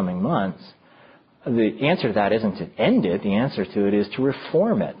in the coming months, the answer to that isn't to end it. The answer to it is to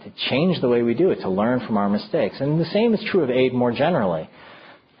reform it, to change the way we do it, to learn from our mistakes. And the same is true of aid more generally.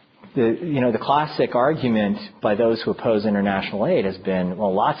 The classic argument by those who oppose international aid has been,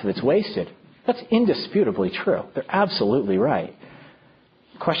 well, lots of it's wasted. That's indisputably true. They're absolutely right.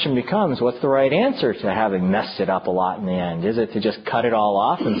 The question becomes, what's the right answer to having messed it up a lot in the end? Is it to just cut it all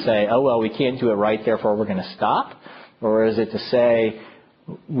off and say, oh, well, we can't do it right, therefore we're going to stop? Or is it to say,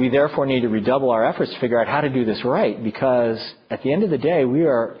 we therefore need to redouble our efforts to figure out how to do this right? Because at the end of the day, we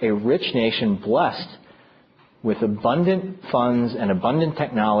are a rich nation blessed with abundant funds and abundant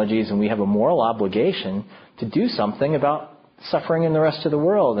technologies, and we have a moral obligation to do something about suffering in the rest of the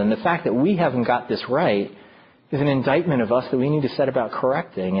world. And the fact that we haven't got this right is an indictment of us that we need to set about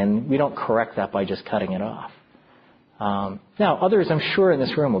correcting, and we don't correct that by just cutting it off. Now, others, I'm sure, in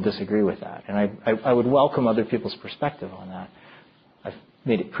this room will disagree with that, and I would welcome other people's perspective on that. I've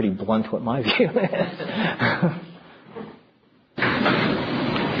made it pretty blunt what my view is.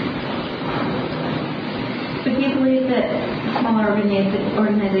 But do you believe that smaller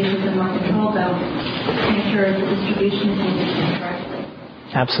organizations are more controlled, though, to make sure the distribution is being done correctly?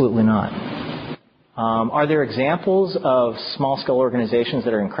 Absolutely not. Are there examples of small-scale organizations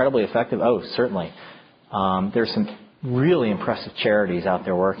that are incredibly effective? Oh, certainly. There's some really impressive charities out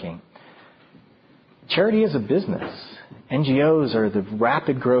there working. Charity is a business. NGOs are the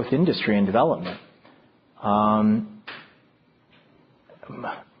rapid growth industry in development.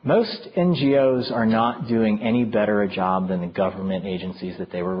 Most NGOs are not doing any better a job than the government agencies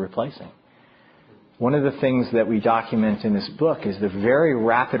that they were replacing. One of the things that we document in this book is the very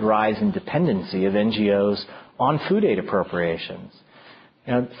rapid rise in dependency of NGOs on food aid appropriations.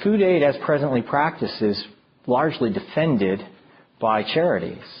 Food aid as presently practiced is largely defended by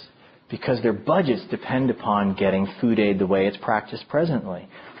charities because their budgets depend upon getting food aid the way it's practiced presently.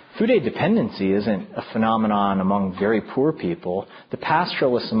 Food aid dependency isn't a phenomenon among very poor people. The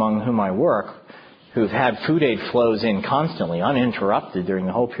pastoralists among whom I work, who've had food aid flows in constantly, uninterrupted during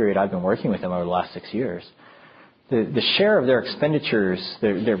the whole period I've been working with them over the last 6 years, the share of their expenditures,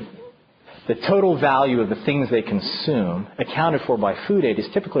 the total value of the things they consume accounted for by food aid is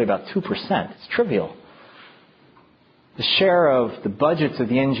typically about 2%. It's trivial. The share of the budgets of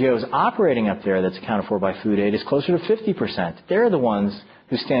the NGOs operating up there that's accounted for by food aid is closer to 50%. They're the ones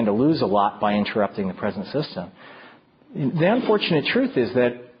who stand to lose a lot by interrupting the present system. The unfortunate truth is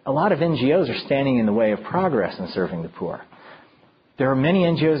that a lot of NGOs are standing in the way of progress in serving the poor. There are many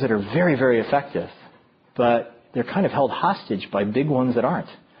NGOs that are very, very effective, but they're kind of held hostage by big ones that aren't.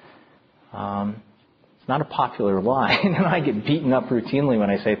 It's not a popular line, and I get beaten up routinely when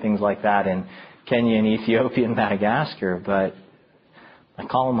I say things like that in Kenya and Ethiopia and Madagascar, but I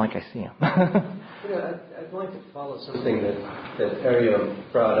call them like I see them. I'd like to follow something that Ariel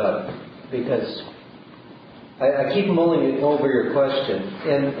brought up, because I keep mulling over your question,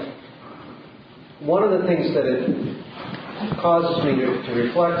 and one of the things that it causes me to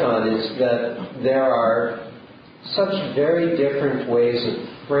reflect on is that there are such very different ways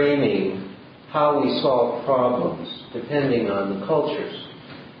of framing how we solve problems depending on the cultures.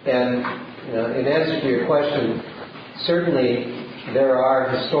 And in answer to your question, certainly there are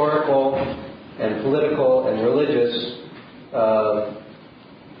historical and political and religious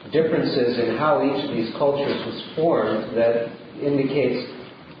differences in how each of these cultures was formed that indicates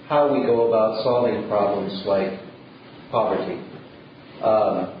how we go about solving problems like poverty.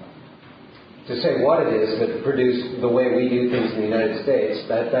 To say what it is that produced the way we do things in the United States,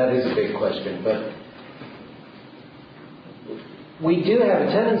 that is a big question. But we do have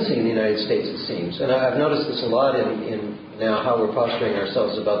a tendency in the United States, it seems, and I've noticed this a lot in now how we're posturing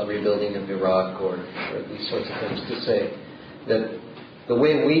ourselves about the rebuilding of Iraq or these sorts of things, to say that the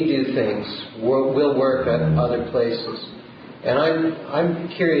way we do things will work at other places. And I'm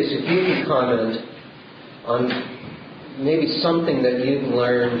curious if you could comment on maybe something that you've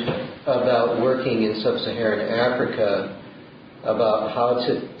learned about working in sub-Saharan Africa, about how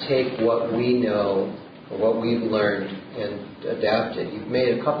to take what we know or what we've learned and adapt it. You've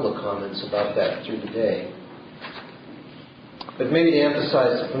made a couple of comments about that through the day. But maybe to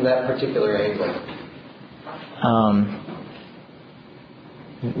emphasize it from that particular angle.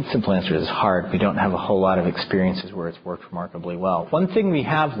 The simple answer is hard. We don't have a whole lot of experiences where it's worked remarkably well. One thing we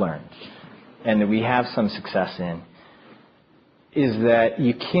have learned, and that we have some success in, is that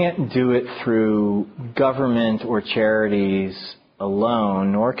you can't do it through government or charities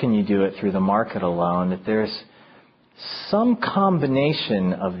alone, nor can you do it through the market alone, that there's some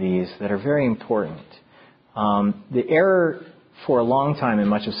combination of these that are very important. The error for a long time in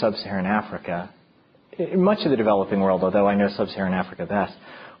much of sub-Saharan Africa, in much of the developing world, although I know sub-Saharan Africa best,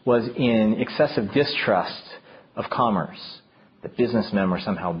 was in excessive distrust of commerce, that businessmen were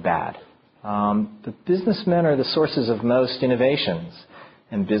somehow bad. The businessmen are the sources of most innovations,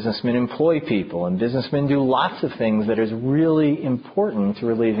 and businessmen employ people, and businessmen do lots of things that is really important to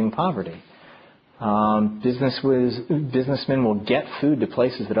relieving poverty. Businessmen will get food to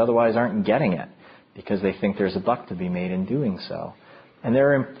places that otherwise aren't getting it because they think there's a buck to be made in doing so. And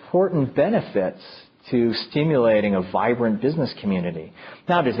there are important benefits to stimulating a vibrant business community.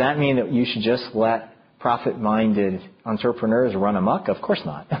 Now, does that mean that you should just let profit-minded entrepreneurs run amok? Of course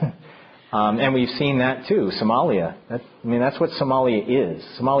not. And we've seen that too. Somalia. That's what Somalia is.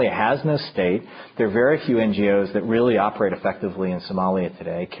 Somalia has no state. There are very few NGOs that really operate effectively in Somalia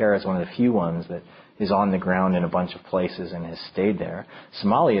today. CARE is one of the few ones that is on the ground in a bunch of places and has stayed there.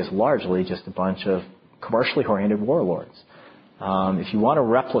 Somalia is largely just a bunch of commercially oriented warlords. If you want to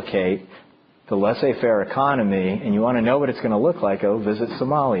replicate the laissez-faire economy and you want to know what it's going to look like, go visit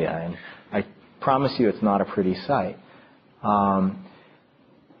Somalia. And I promise you it's not a pretty sight.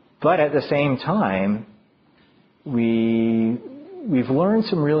 But at the same time, we've learned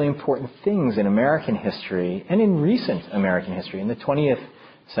some really important things in American history and in recent American history, in the 20th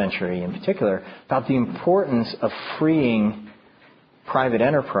century in particular, about the importance of freeing private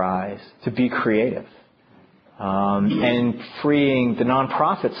enterprise to be creative. And freeing the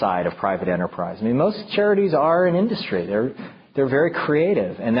nonprofit side of private enterprise. Most charities are an industry. They're very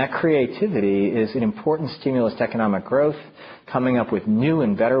creative, and that creativity is an important stimulus to economic growth, coming up with new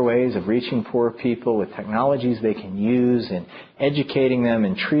and better ways of reaching poor people with technologies they can use and educating them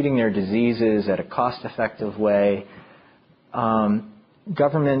and treating their diseases at a cost-effective way.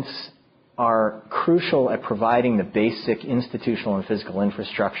 Governments are crucial at providing the basic institutional and physical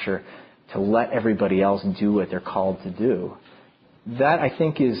infrastructure to let everybody else do what they're called to do. That, I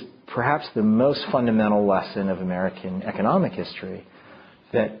think, is perhaps the most fundamental lesson of American economic history,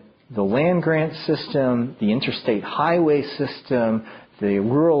 that the land grant system, the interstate highway system, the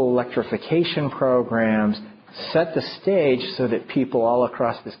rural electrification programs set the stage so that people all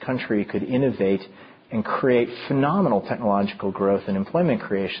across this country could innovate and create phenomenal technological growth and employment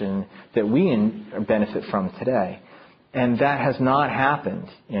creation that we benefit from today. And that has not happened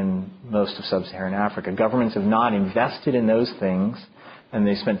in most of sub-Saharan Africa. Governments have not invested in those things, and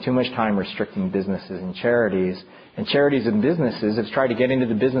they spent too much time restricting businesses and charities. And charities and businesses have tried to get into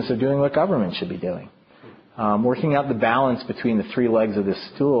the business of doing what government should be doing. Working out the balance between the three legs of this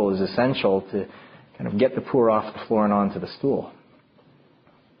stool is essential to kind of get the poor off the floor and onto the stool.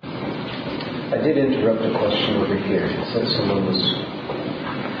 I did interrupt a question over here. It said someone was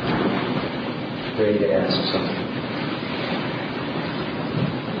ready to ask something.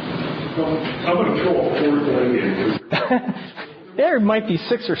 I'm going to throw a fourth leg in. There might be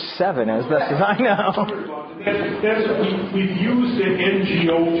 6 or 7, as best as I know. We've used the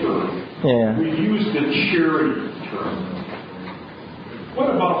NGO term. Yeah. We've used the charity term.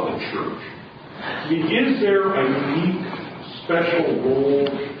 What about the church? Is there a unique, special role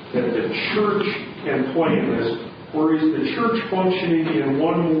that the church can play in this, or is the church functioning in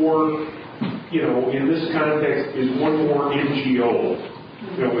one more, in this context, is one more NGO?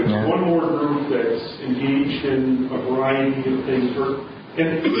 It's one more group that's engaged in a variety of things,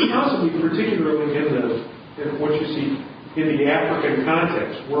 and possibly particularly in what you see in the African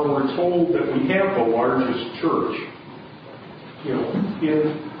context, where we're told that we have the largest church,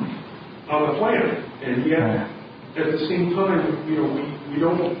 on the planet, and yet at the same time, we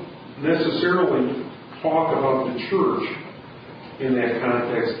don't necessarily talk about the church in that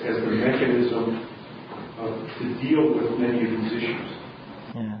context as the mechanism to deal with many of these issues.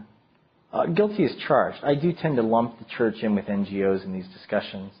 Yeah. Guilty as charged. I do tend to lump the church in with NGOs in these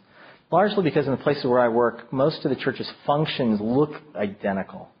discussions, largely because in the places where I work, most of the church's functions look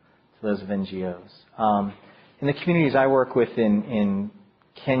identical to those of NGOs. In the communities I work with in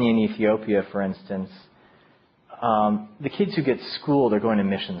Kenya and Ethiopia, for instance, the kids who get schooled are going to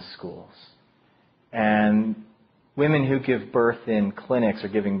mission schools. And women who give birth in clinics are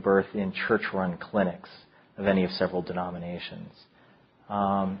giving birth in church-run clinics of any of several denominations.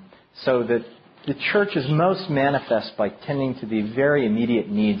 So that the church is most manifest by tending to the very immediate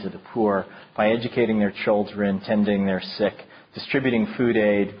needs of the poor, by educating their children, tending their sick, distributing food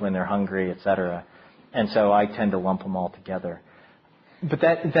aid when they're hungry, etc. And so I tend to lump them all together. But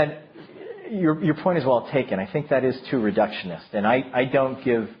your point is well taken. I think that is too reductionist, and I don't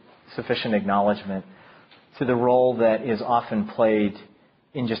give sufficient acknowledgement to the role that is often played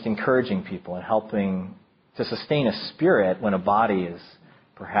in just encouraging people and helping to sustain a spirit when a body is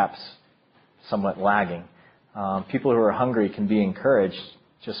perhaps somewhat lagging. People who are hungry can be encouraged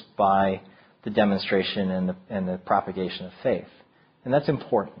just by the demonstration and the propagation of faith. And that's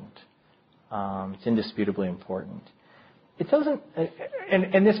important. It's indisputably important. It doesn't,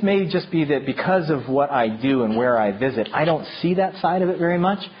 and this may just be that because of what I do and where I visit, I don't see that side of it very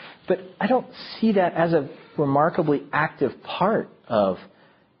much, but I don't see that as a remarkably active part of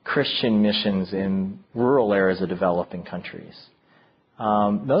Christian missions in rural areas of developing countries.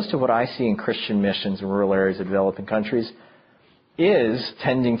 Most of what I see in Christian missions in rural areas of developing countries is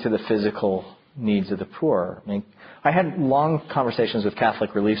tending to the physical needs of the poor. I mean, I had long conversations with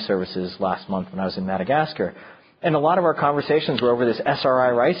Catholic Relief Services last month when I was in Madagascar, and a lot of our conversations were over this SRI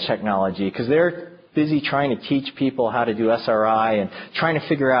rice technology because they're busy trying to teach people how to do SRI and trying to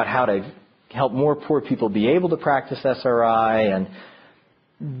figure out how to help more poor people be able to practice SRI, and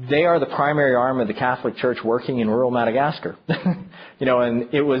they are the primary arm of the Catholic Church working in rural Madagascar.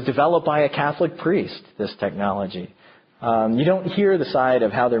 And it was developed by a Catholic priest, this technology. You don't hear the side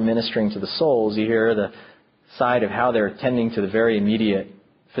of how they're ministering to the souls. You hear the side of how they're tending to the very immediate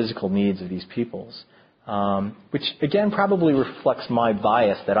physical needs of these peoples. Which, again, probably reflects my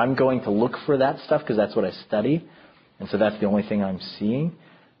bias that I'm going to look for that stuff because that's what I study. And so that's the only thing I'm seeing.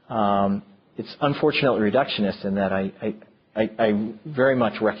 It's unfortunately reductionist in that I very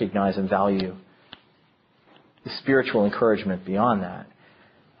much recognize and value the spiritual encouragement beyond that.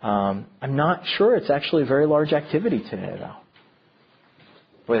 I'm not sure it's actually a very large activity today, though.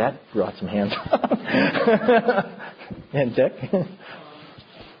 Boy, that brought some hands up. And Dick?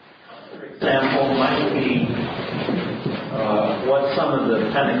 Example might be what some of the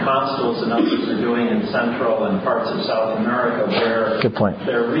Pentecostals and others are doing in Central and parts of South America, where Good point.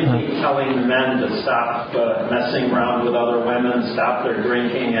 They're really telling the men to stop messing around with other women, stop their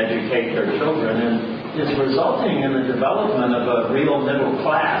drinking, educate their children, and is resulting in the development of a real middle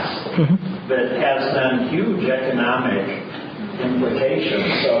class that has then huge economic implications.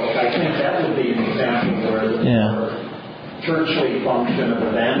 So I think that would be an example where the churchly function of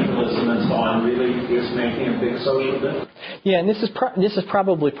evangelism and so on really is making a big social difference. Yeah, and this is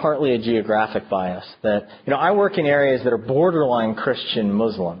probably partly a geographic bias. That I work in areas that are borderline Christian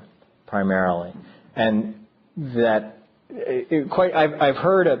Muslim primarily, and that I've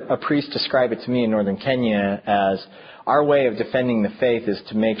heard a priest describe it to me in northern Kenya as our way of defending the faith is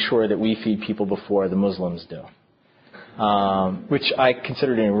to make sure that we feed people before the Muslims do, which I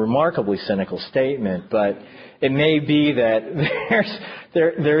considered a remarkably cynical statement, but it may be that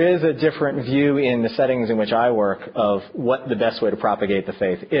there is a different view in the settings in which I work of what the best way to propagate the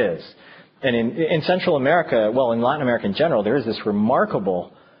faith is. And in Central America, well, in Latin America in general, there is this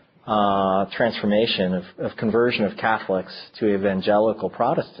remarkable transformation of conversion of Catholics to evangelical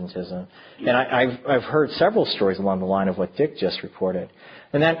Protestantism. And I've heard several stories along the line of what Dick just reported.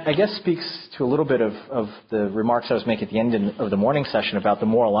 And that, I guess, speaks to a little bit of the remarks I was making at the end of the morning session about the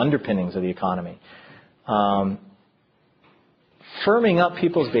moral underpinnings of the economy. Firming up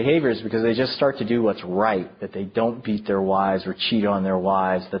people's behaviors because they just start to do what's right, that they don't beat their wives or cheat on their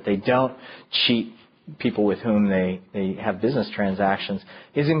wives, that they don't cheat people with whom they have business transactions,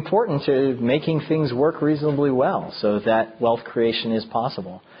 is important to making things work reasonably well so that wealth creation is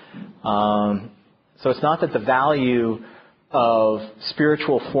possible. So it's not that the value of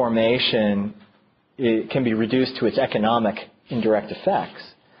spiritual formation can be reduced to its economic indirect effects.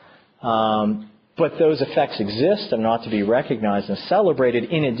 But those effects exist and ought to be recognized and celebrated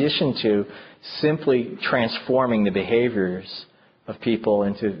in addition to simply transforming the behaviors of people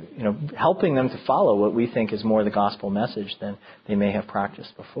into, helping them to follow what we think is more the gospel message than they may have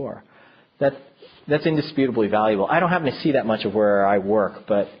practiced before. That's indisputably valuable. I don't happen to see that much of where I work,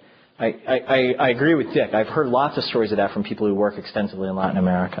 but I agree with Dick. I've heard lots of stories of that from people who work extensively in Latin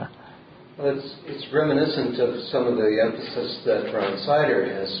America. Well, it's reminiscent of some of the emphasis that Ron Sider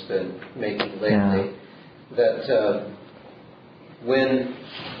has been making lately, that when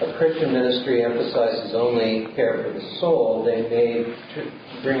a Christian ministry emphasizes only care for the soul, they may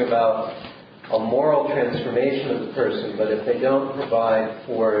bring about a moral transformation of the person, but if they don't provide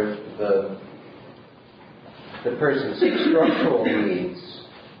for the person's structural needs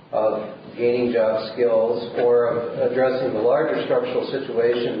of gaining job skills or of addressing the larger structural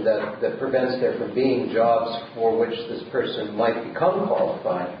situation that prevents there from being jobs for which this person might become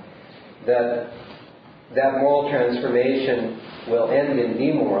qualified, that moral transformation will end in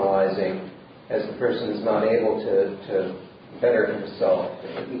demoralizing as the person is not able to better himself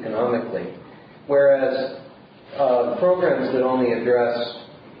economically. Whereas programs that only address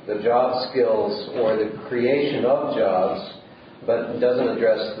the job skills or the creation of jobs but doesn't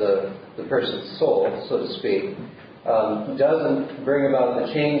address the person's soul, so to speak, doesn't bring about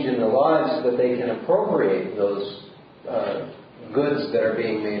the change in the lives so that they can appropriate those goods that are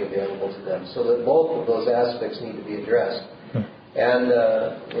being made available to them. So that both of those aspects need to be addressed. And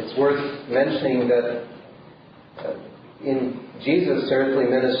it's worth mentioning that in Jesus' earthly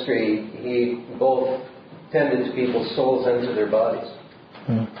ministry, he both tended to people's souls and to their bodies.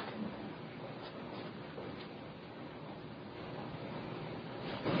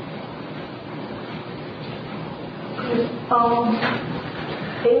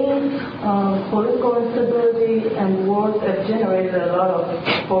 Political instability and wars have generated a lot of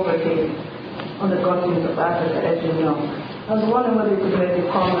poverty on the continent of Africa, as you know. I was wondering whether you could make a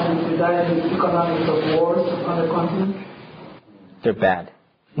comment regarding the economics of wars on the continent. They're bad.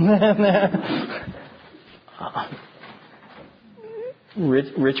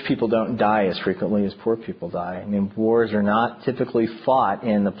 Rich people don't die as frequently as poor people die. I mean, wars are not typically fought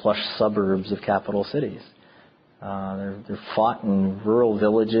in the plush suburbs of capital cities. They're fought in rural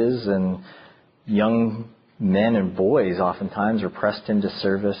villages, and young men and boys oftentimes are pressed into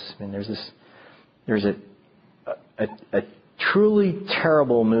service. I mean, there's a truly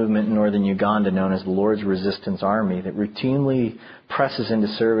terrible movement in northern Uganda known as the Lord's Resistance Army that routinely presses into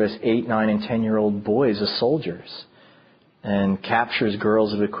service 8, 9, and 10-year-old boys as soldiers and captures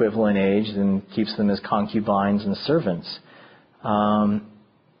girls of equivalent age and keeps them as concubines and servants.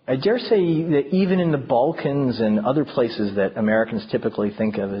 I dare say that even in the Balkans and other places that Americans typically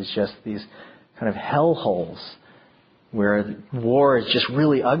think of as just these kind of hellholes where war is just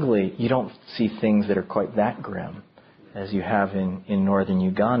really ugly, you don't see things that are quite that grim as you have in northern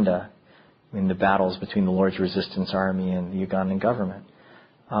Uganda in the battles between the Lord's Resistance Army and the Ugandan government.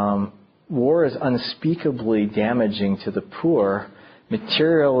 War is unspeakably damaging to the poor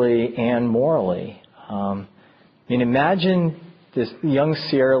materially and morally. Imagine this young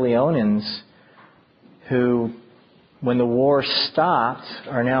Sierra Leoneans who, when the war stopped,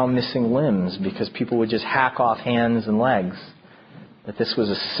 are now missing limbs because people would just hack off hands and legs. That this was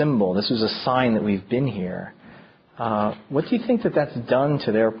a symbol, this was a sign that we've been here. What do you think that that's done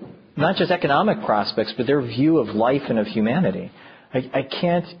to their, not just economic prospects, but their view of life and of humanity? I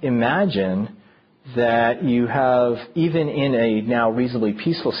can't imagine that you have, even in a now reasonably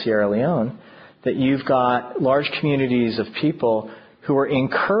peaceful Sierra Leone, that you've got large communities of people who are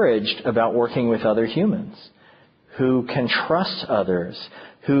encouraged about working with other humans, who can trust others,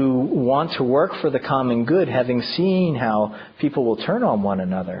 who want to work for the common good, having seen how people will turn on one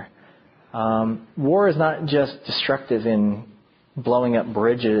another. War is not just destructive in blowing up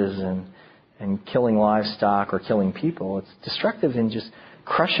bridges and killing livestock or killing people. It's destructive in just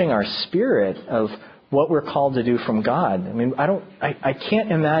crushing our spirit of what we're called to do from God. I mean, I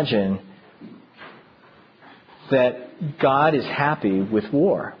can't imagine that God is happy with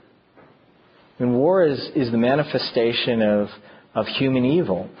war. And war is the manifestation of human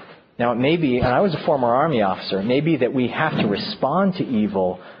evil. Now, it may be, and I was a former Army officer, it may be that we have to respond to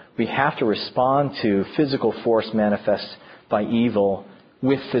evil. We have to respond to physical force manifest by evil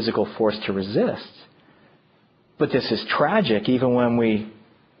with physical force to resist. But this is tragic even when we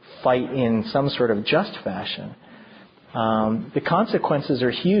fight in some sort of just fashion. The consequences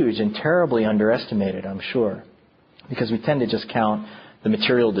are huge and terribly underestimated, I'm sure, because we tend to just count the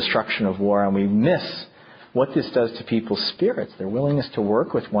material destruction of war and we miss what this does to people's spirits, their willingness to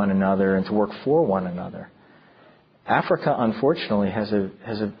work with one another and to work for one another. Africa, unfortunately, has a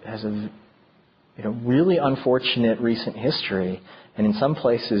really unfortunate recent history, and in some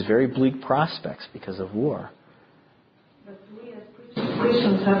places very bleak prospects because of war. But we as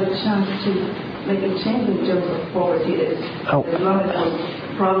Christians have a chance to make a change in terms of poverty as long as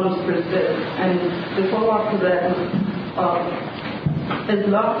those problems persist. And the follow-up to that, as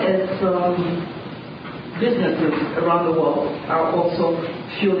long as businesses around the world are also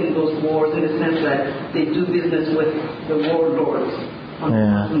fueling those wars in the sense that they do business with the warlords.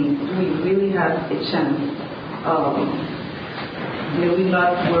 We really have a chance. May we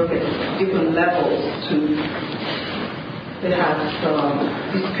not work at different levels to perhaps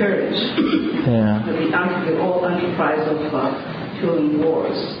discourage the whole enterprise of fueling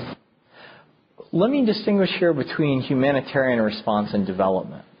wars? Let me distinguish here between humanitarian response and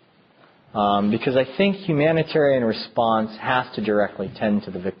development. Because I think humanitarian response has to directly tend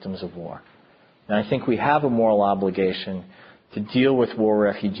to the victims of war. And I think we have a moral obligation to deal with war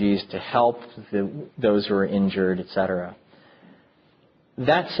refugees, to help those who are injured, etc.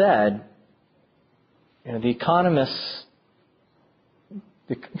 That said, the economist's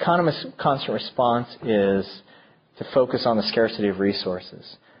constant response is to focus on the scarcity of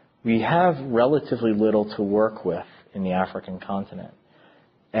resources. We have relatively little to work with in the African continent.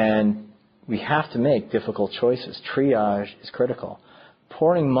 And we have to make difficult choices. Triage is critical.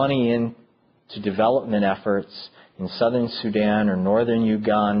 Pouring money into development efforts in southern Sudan or northern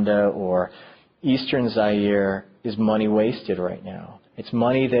Uganda or eastern Zaire is money wasted right now. It's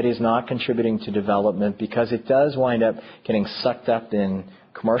money that is not contributing to development because it does wind up getting sucked up in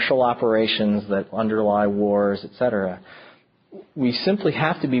commercial operations that underlie wars, etc. We simply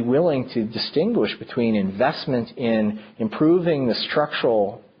have to be willing to distinguish between investment in improving the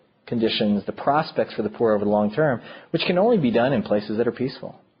structural conditions, the prospects for the poor over the long term, which can only be done in places that are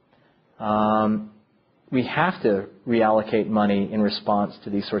peaceful. We have to reallocate money in response to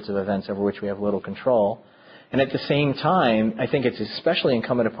these sorts of events over which we have little control. And at the same time, I think it's especially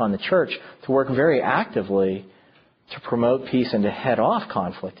incumbent upon the church to work very actively to promote peace and to head off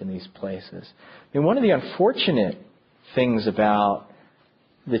conflict in these places. I mean, one of the unfortunate things about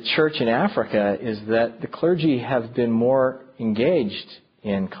the church in Africa is that the clergy have been more engaged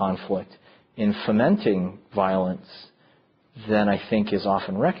in conflict, in fomenting violence, than I think is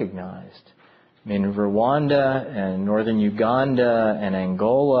often recognized. I mean, in Rwanda and northern Uganda and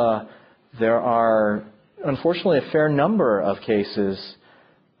Angola, there are unfortunately a fair number of cases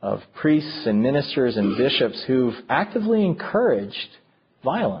of priests and ministers and bishops who've actively encouraged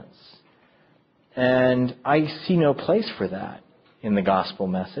violence. And I see no place for that in the gospel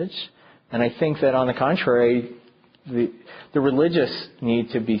message. And I think that, on the contrary, the religious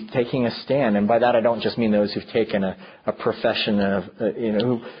need to be taking a stand. And by that I don't just mean those who've taken a profession of,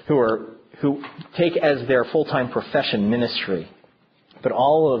 who take as their full-time profession ministry. But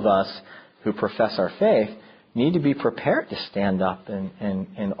all of us who profess our faith need to be prepared to stand up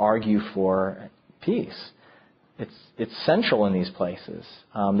and argue for peace. It's central in these places.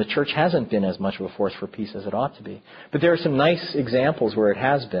 The church hasn't been as much of a force for peace as it ought to be. But there are some nice examples where it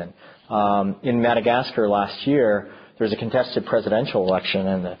has been. In Madagascar last year, there was a contested presidential election,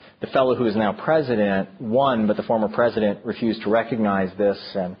 and the fellow who is now president won, but the former president refused to recognize this,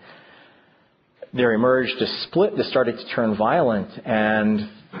 and there emerged a split that started to turn violent. And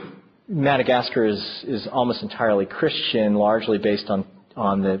Madagascar is almost entirely Christian, largely based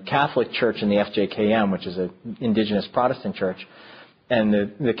on the Catholic Church and the FJKM, which is an indigenous Protestant church. And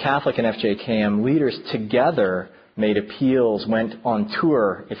the Catholic and FJKM leaders together made appeals, went on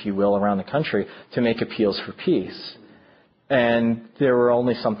tour, if you will, around the country to make appeals for peace. And there were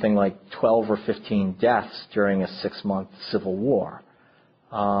only something like 12 or 15 deaths during a 6-month civil war.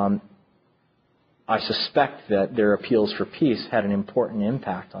 I suspect that their appeals for peace had an important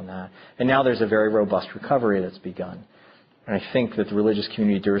impact on that. And now there's a very robust recovery that's begun. And I think that the religious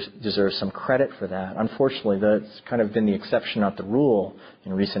community deserves some credit for that. Unfortunately, that's kind of been the exception, not the rule,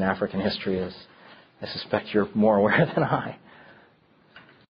 in recent African history, as I suspect you're more aware than I.